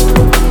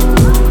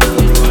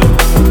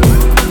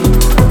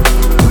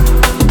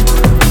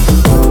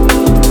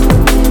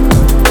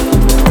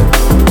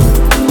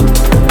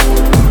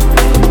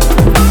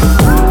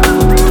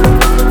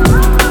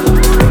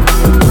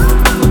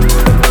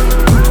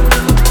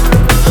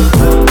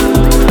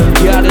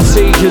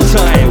 Take your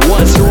time.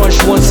 Once to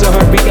rush, once to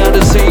hurt, we gotta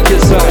take your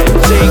time.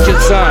 Take your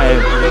time.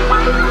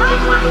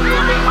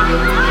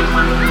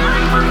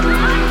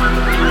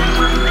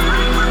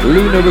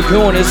 Luna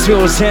Raccoon is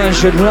Phil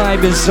Sanchez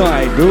live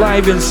inside.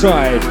 Live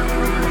inside.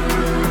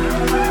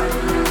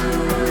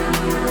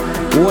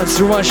 Once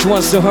to rush,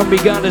 once to hurt, we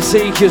gotta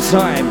take your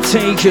time.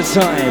 Take your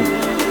time.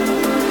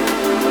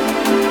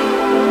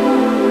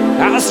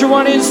 Has to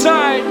run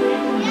inside.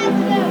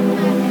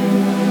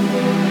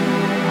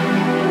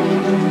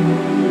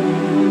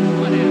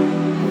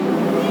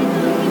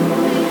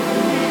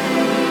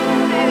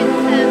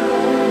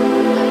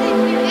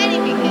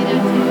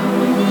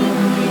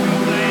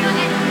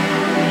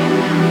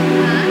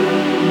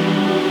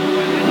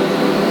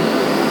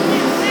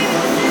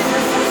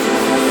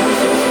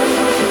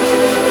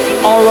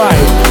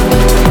 Alright.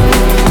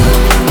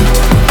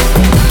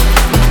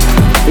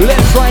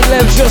 Left, right,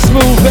 left, just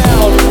move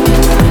out.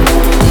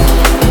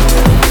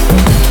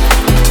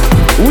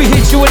 We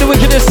hit you with the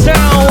wickedest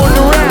sound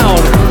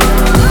around.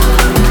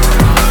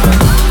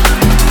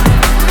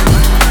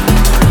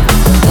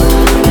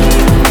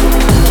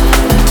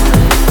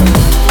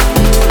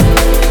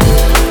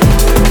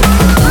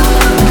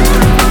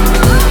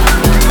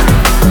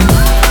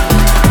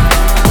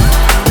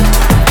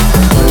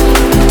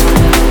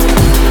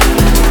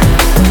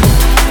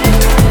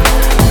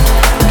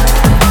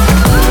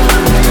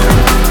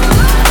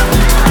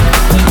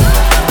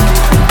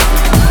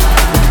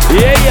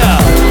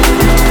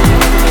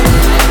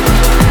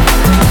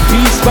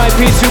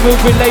 Piece we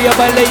move, we layer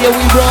by layer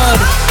we run.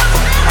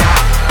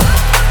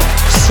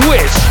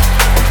 Switch.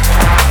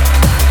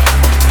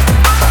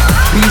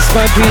 Piece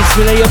by piece,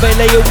 we layer by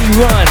layer we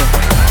run.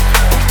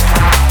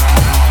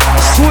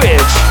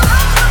 Switch.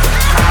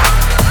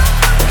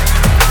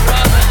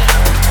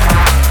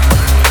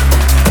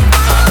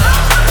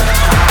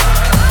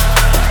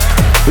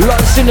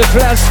 Lost in the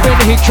flat spin,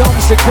 here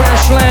comes the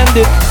crash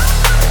landing.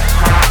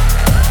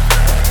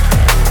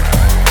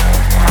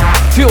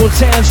 Fuel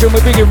tantrum, we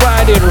bring it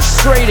right in or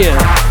straight in.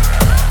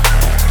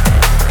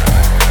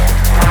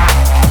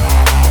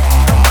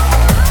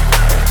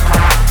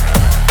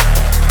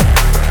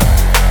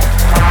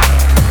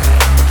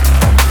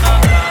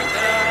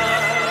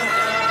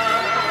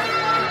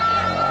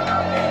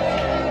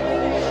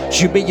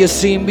 You may you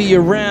see me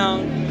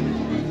around.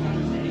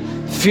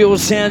 Fuel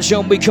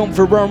tantrum, we come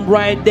for run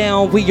right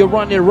down. We are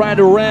running right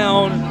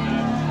around.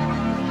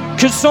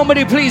 Could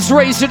somebody please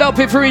raise it up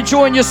if you're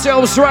enjoying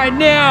yourselves right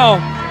now?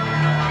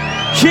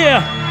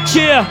 Yeah,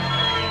 yeah.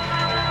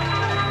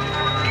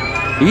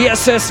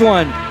 Yes, that's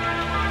one.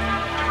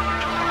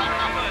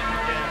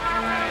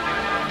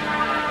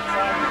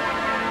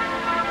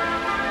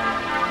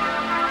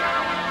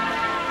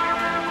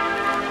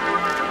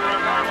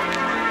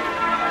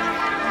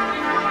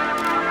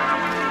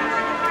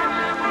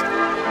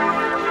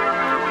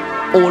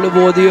 All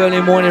aboard the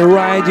early morning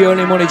ride, the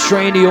early morning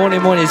train, the early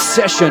morning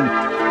session.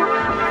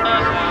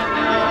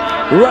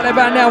 Right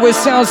about now, it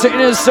sounds to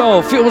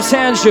InnerSoul, full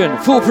tension,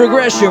 full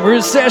progression, we're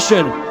in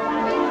session.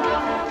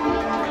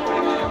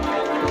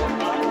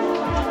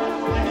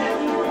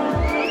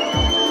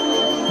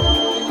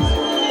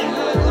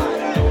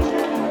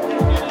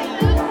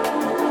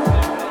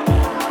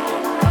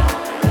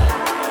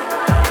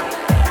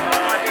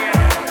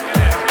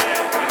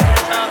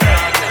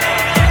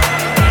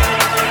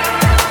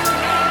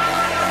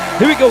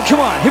 Here we go, come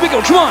on, here we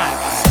go, come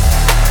on.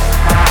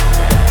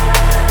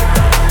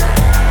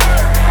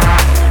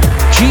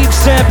 Keep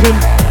stepping.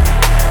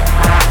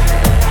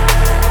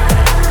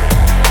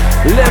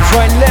 Left,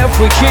 right, left,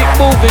 we keep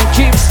moving,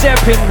 keep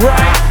stepping,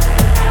 right.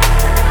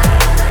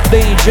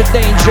 Danger,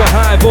 danger,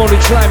 high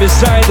voltage climb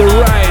inside the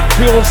right.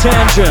 Fuel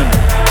tangent.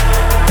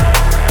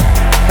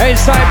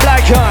 Inside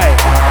black eye.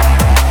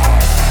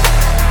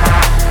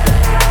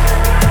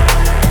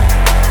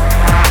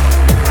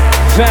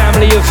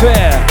 Family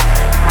affair.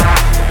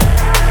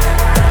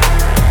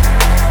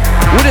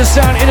 With the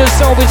sound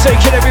InnerSoul, we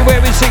take it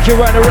everywhere, we take it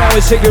right around, we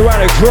take it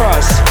right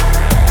across.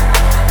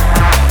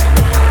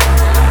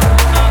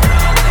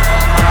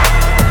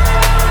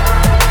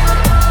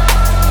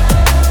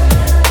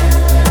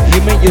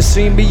 You mean you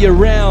see me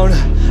around?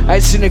 I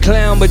seen a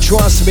clown, but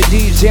trust me,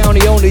 deep down,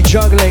 the only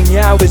juggling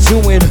yeah, we're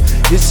doing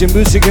is the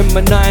music in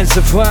my 9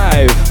 to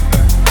 5.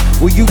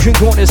 Well, you can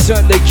go on a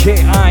Sunday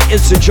KI,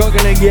 it's a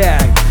juggling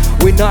act.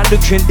 We're not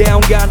looking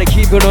down, gotta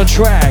keep it on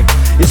track.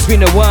 It's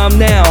been a while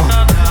now,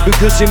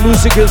 because the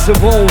music is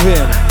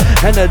evolving,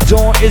 and the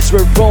dawn is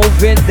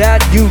revolving, that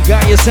you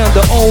got yourself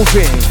the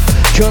oven.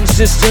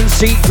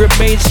 Consistency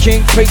remains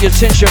king. Pay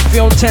attention,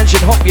 feel tension,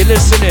 hope you're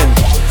listening.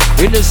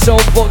 In the soul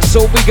book,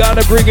 so we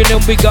gotta bring it in.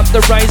 We got the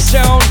right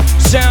sound.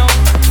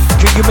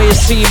 You may have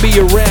seen me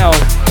around.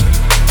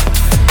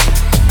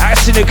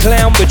 Acting a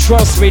clown, but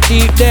trust me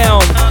deep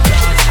down.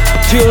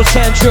 Feel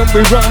tantrum,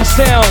 we run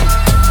sound.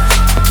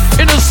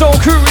 In the soul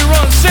crew, we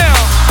run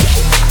sound.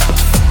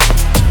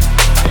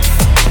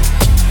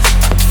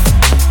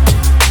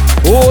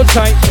 All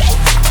tight.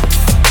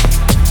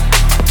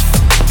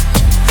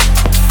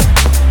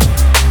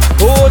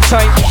 All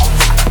tight.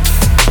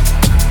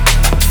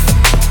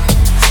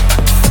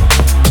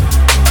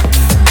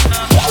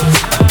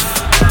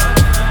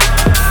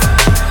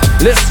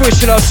 Let's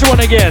switch it up, one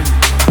again.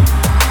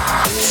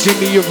 See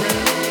me around.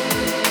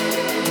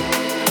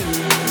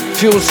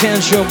 Feel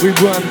tension, we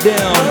run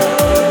down.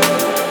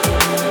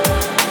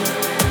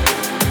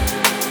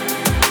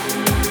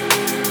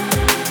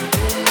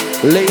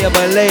 Layer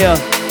by layer,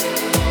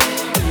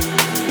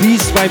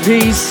 piece by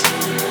piece,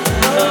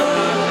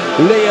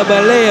 layer by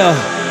layer,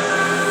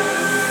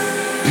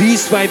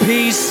 piece by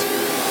piece.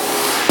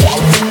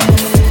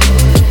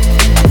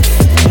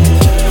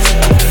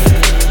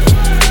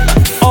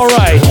 All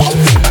right.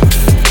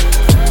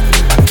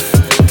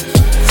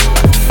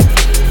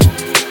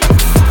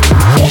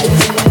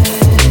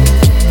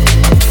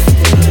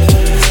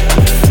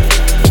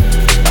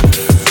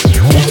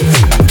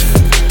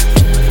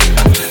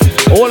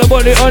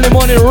 On the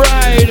morning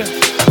ride.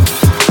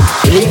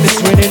 Weakness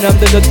winning, I'm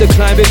the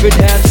climb if it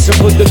handsome.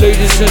 Put the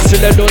ladies in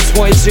Celedo's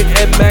voice in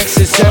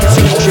MX. It's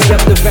empty. Check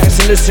up the facts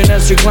and listen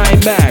as you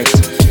climax.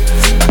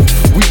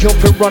 We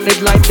jump and run it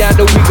like that,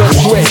 and we got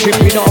sweat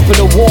tripping off of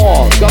the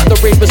wall. Got the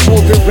ravens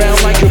walking around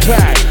like a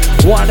pack.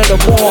 One of the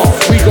more,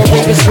 we got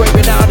ravens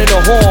scraping out in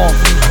the hall.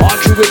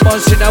 Argue with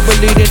months and now we're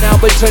leading out,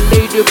 but a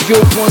native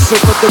viewpoint. So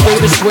got the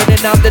ravens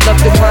winning out, they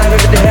love the climb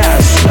over the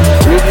house.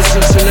 Ravens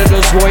and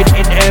Celedo's void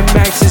in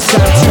MX. It's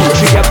time to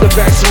check up the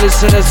facts and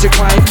listen as you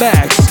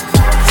climax.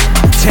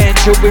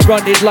 Tangent, we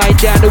run it like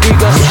that, and we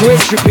got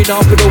sweat tripping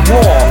off of the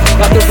wall.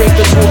 Got the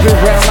ravens walking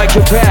around like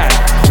a pack.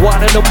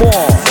 One in the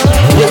mall,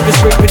 ravens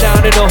scraping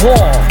down in the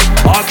hall.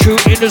 Our crew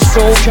in the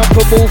soul, jump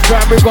and move,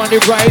 grab it, run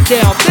it right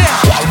down.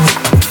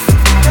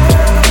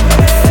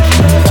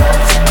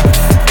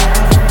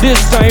 This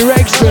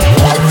direction.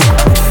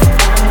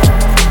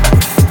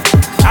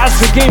 As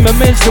the game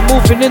momentum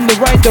moving in the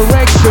right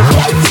direction.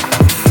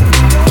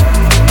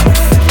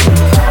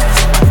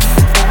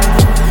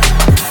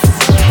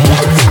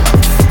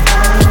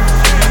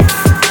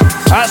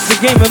 As the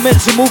game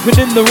momentum moving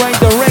in the right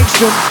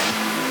direction.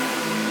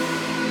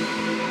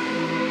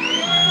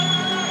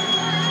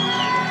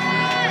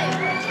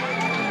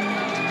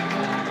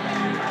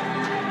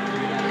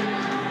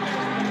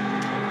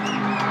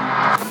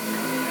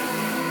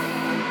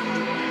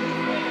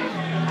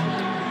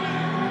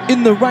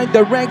 In the right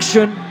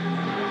direction.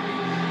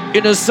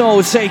 Inner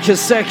soul, take a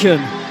second.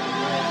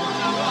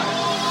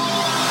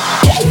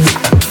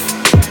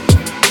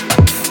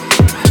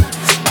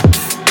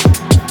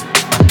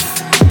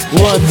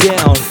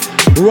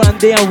 Run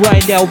down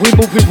right now. We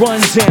move it,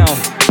 run down.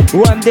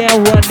 Run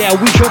down,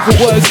 we come for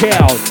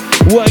workout.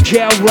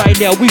 Workout right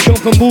now, we come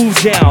for move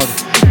down.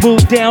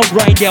 Move down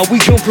right now, we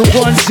come for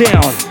run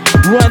down.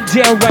 Run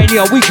down right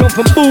now, we come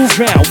for move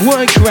round.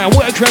 Work round,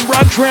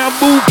 rock round,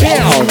 move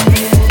down.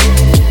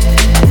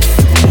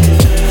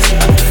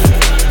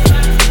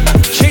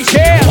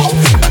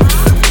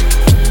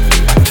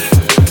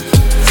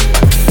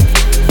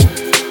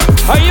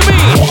 How you mean?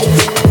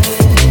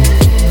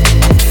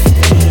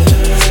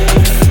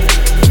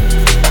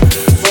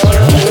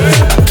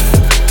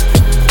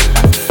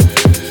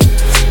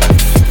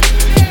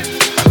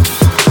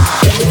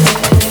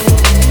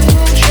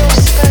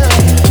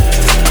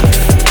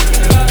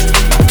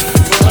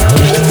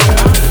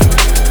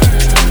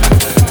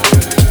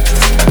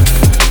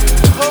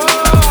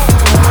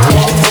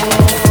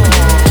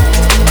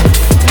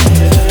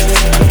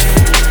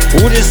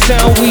 With this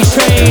sound we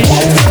change.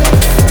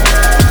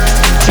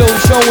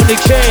 Joe in the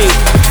cave.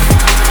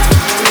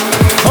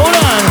 Hold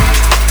on.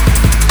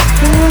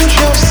 Lose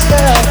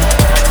yourself.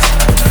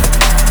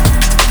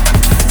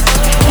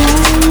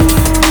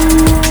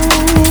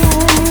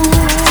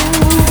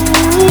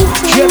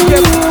 Yep.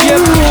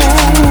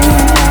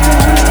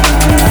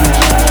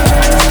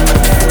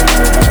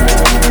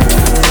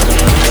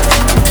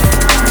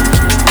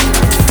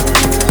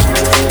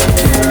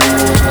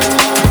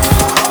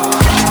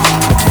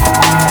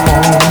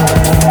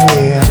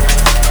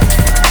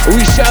 We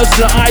shout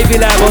to the Ivy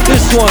Lab on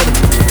this one.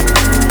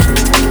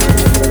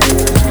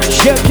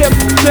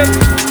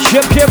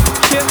 Yep.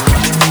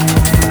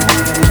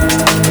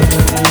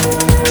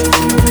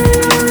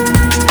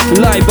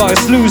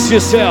 Lightbox, lose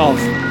yourself.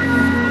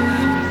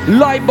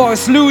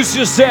 Lightbox, lose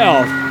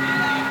yourself.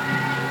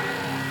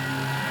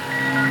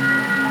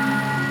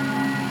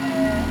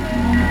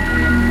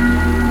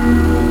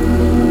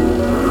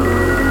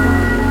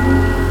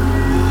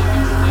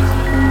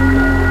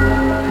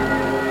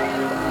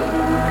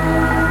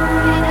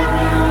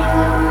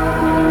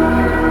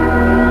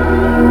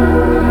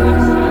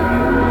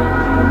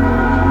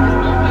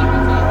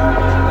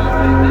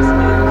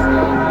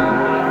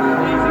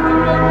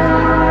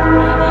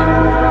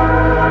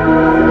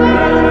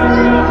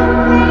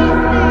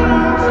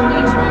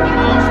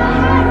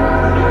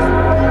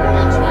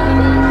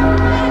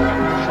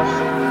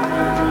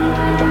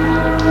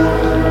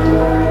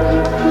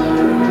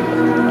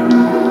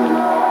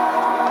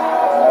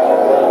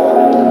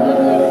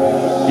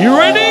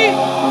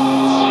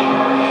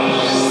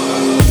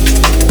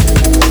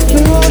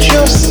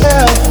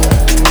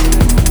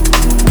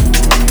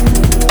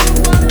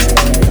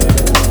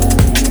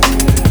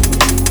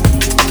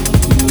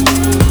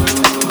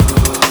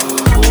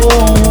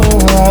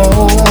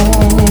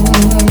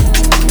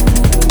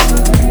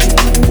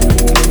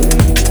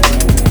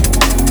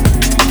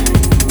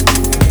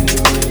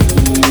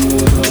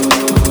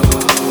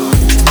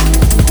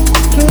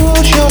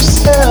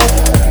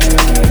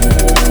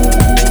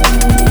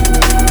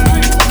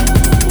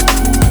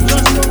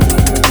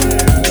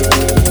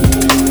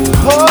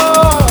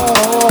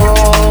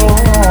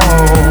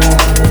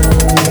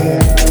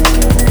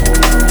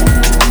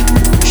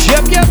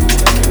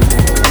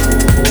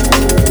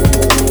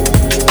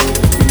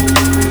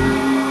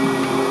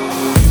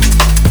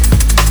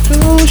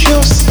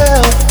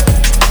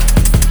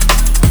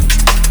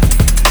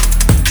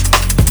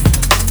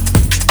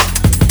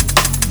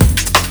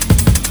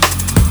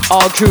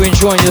 All crew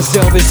enjoying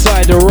yourself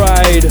inside the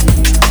ride.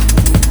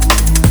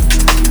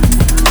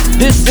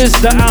 This is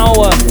the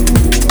hour.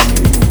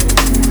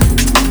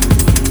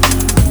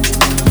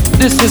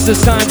 This is the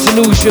time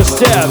to lose your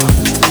step.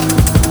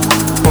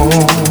 Oh,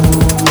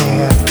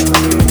 yeah.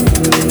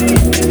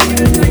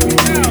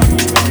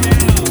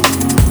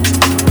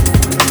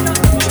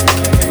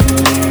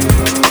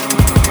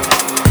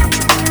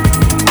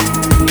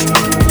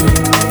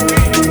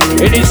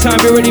 Anytime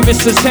you're ready,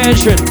 Mr.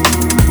 Tangent.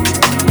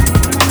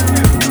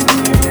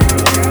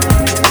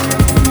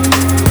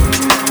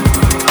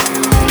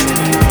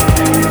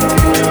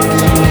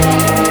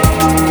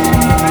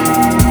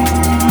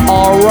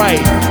 All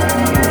right.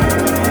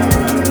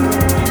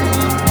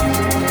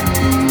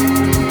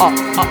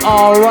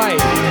 All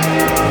right.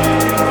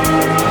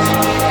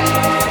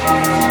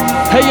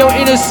 Hey, yo,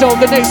 InnerSoul,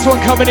 the next one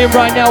coming in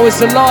right now is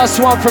the last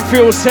one from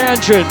Phil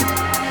Tangent.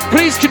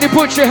 Please, can you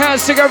put your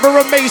hands together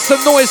and make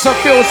some noise for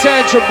Phil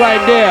Tangent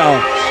right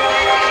now?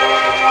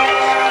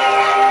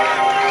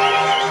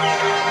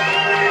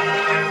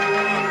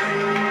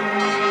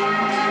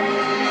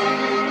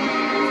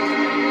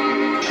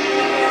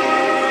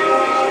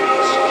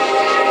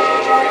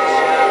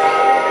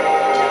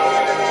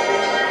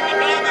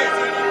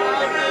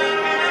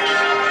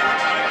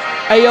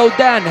 Hey, yo,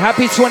 Dan,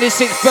 happy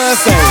 26th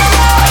birthday.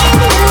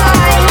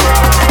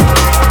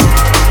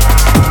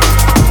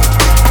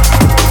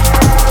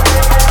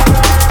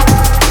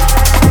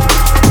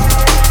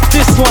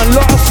 One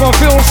last for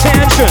Phil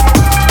Tangent.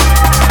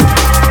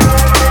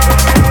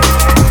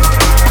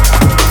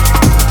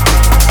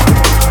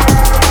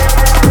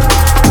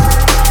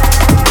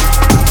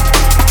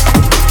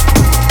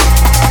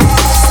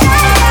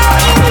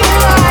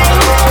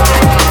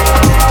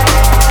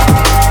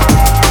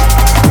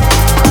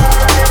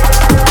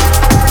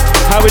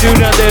 How we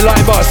doing out there,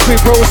 line boss? We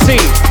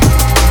proceed.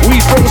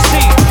 We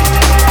proceed.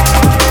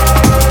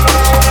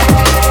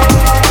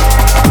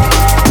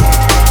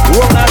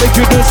 Roll out the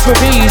goodness for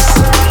these.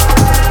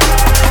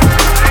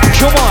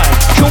 Come on,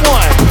 come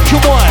on,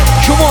 come on,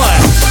 come on.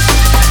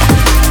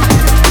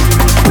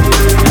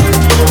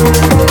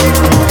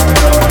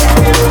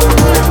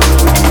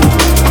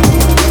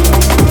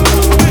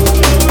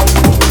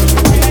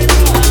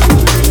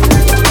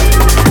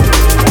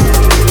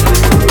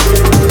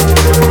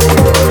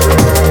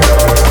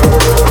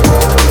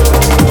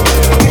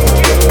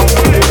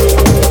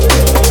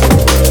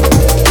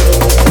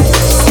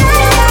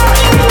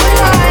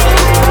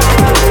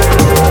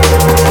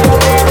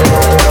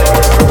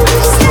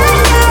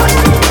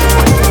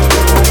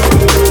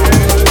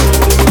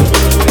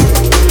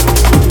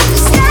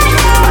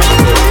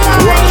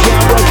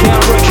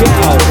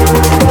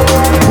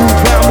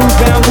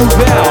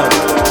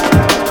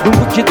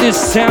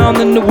 Sound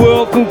in the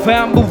world, move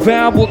out,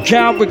 work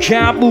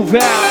out, move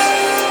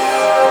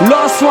out.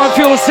 Last one,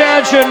 Phil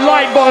Tangent,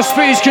 light boss,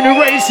 please, can you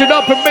raise it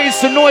up and make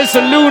some noise,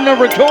 a lunar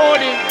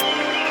recording?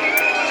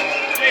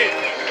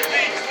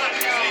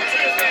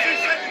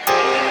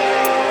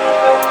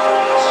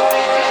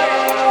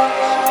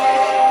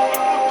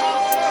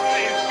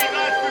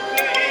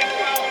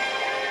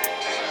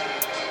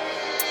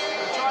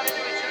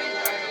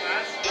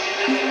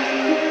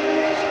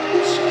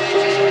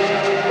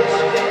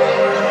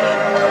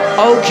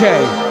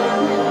 Okay.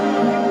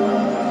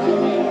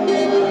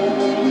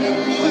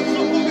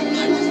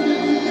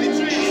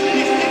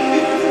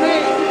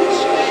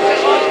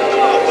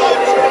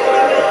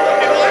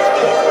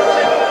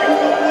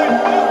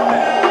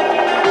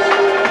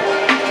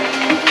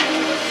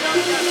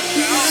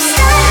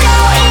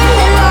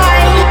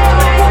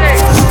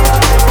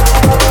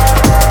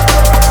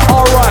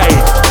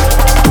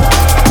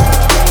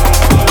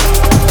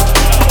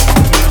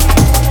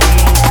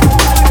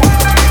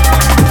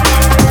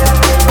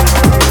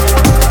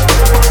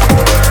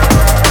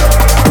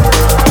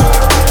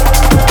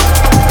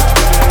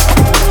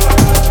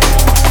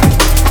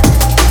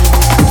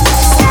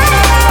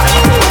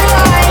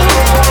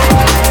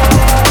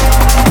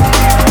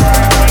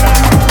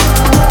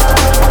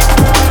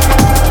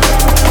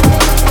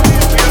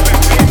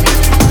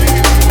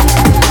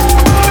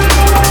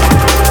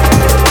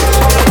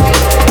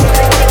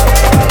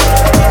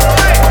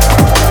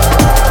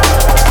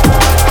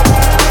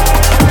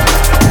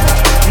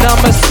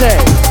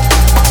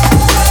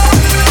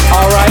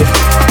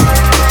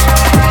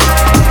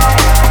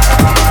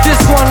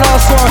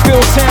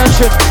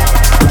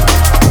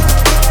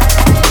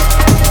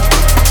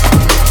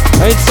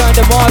 Inside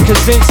the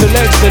Marcus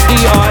Intellects, the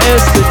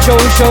DRS, the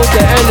Jojo,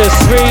 the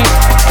LS3,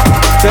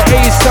 the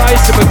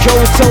A-Sides, the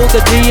Makoto,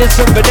 the Diaz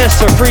and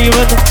Vanessa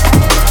Freeman.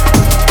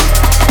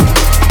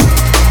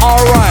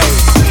 Alright.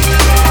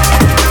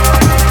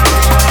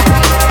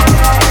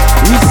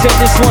 We send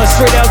this one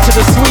straight out to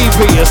the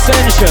Sweepy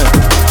Ascension.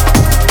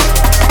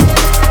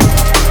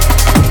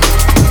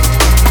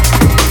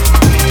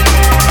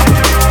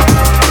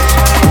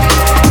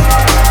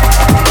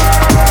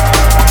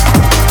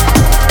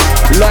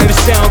 Live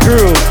sound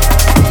groove,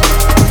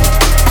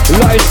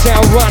 live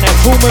sound run at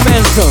full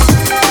momentum.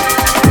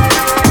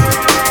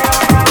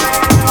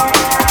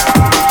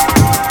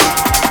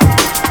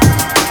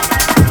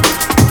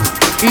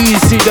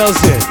 does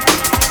it.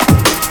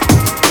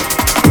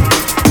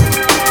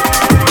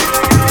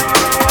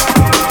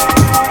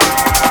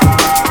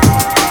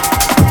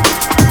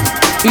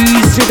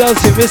 Easy does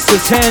it, Mr.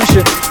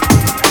 Tension.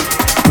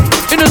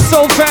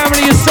 InnerSoul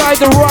family inside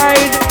the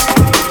ride.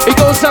 It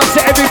goes out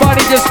to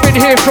everybody that's been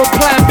here from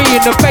Plan B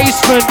in the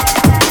basement.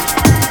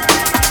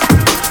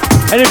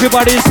 And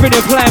everybody that's been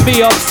in Plan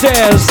B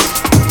upstairs.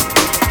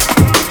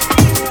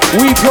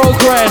 We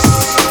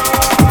progress.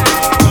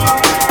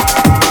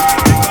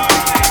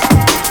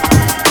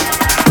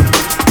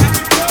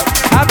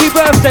 Happy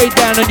birthday,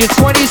 Dan, on your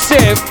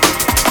 26th.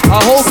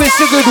 I hope it's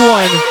a good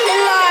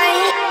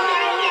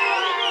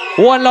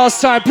one. One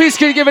last time. Please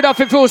can you give it up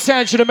if you're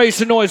Sancho to make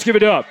some noise. Give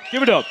it up.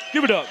 Give it up.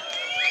 Give it up.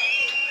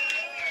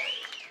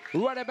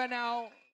 Right about now.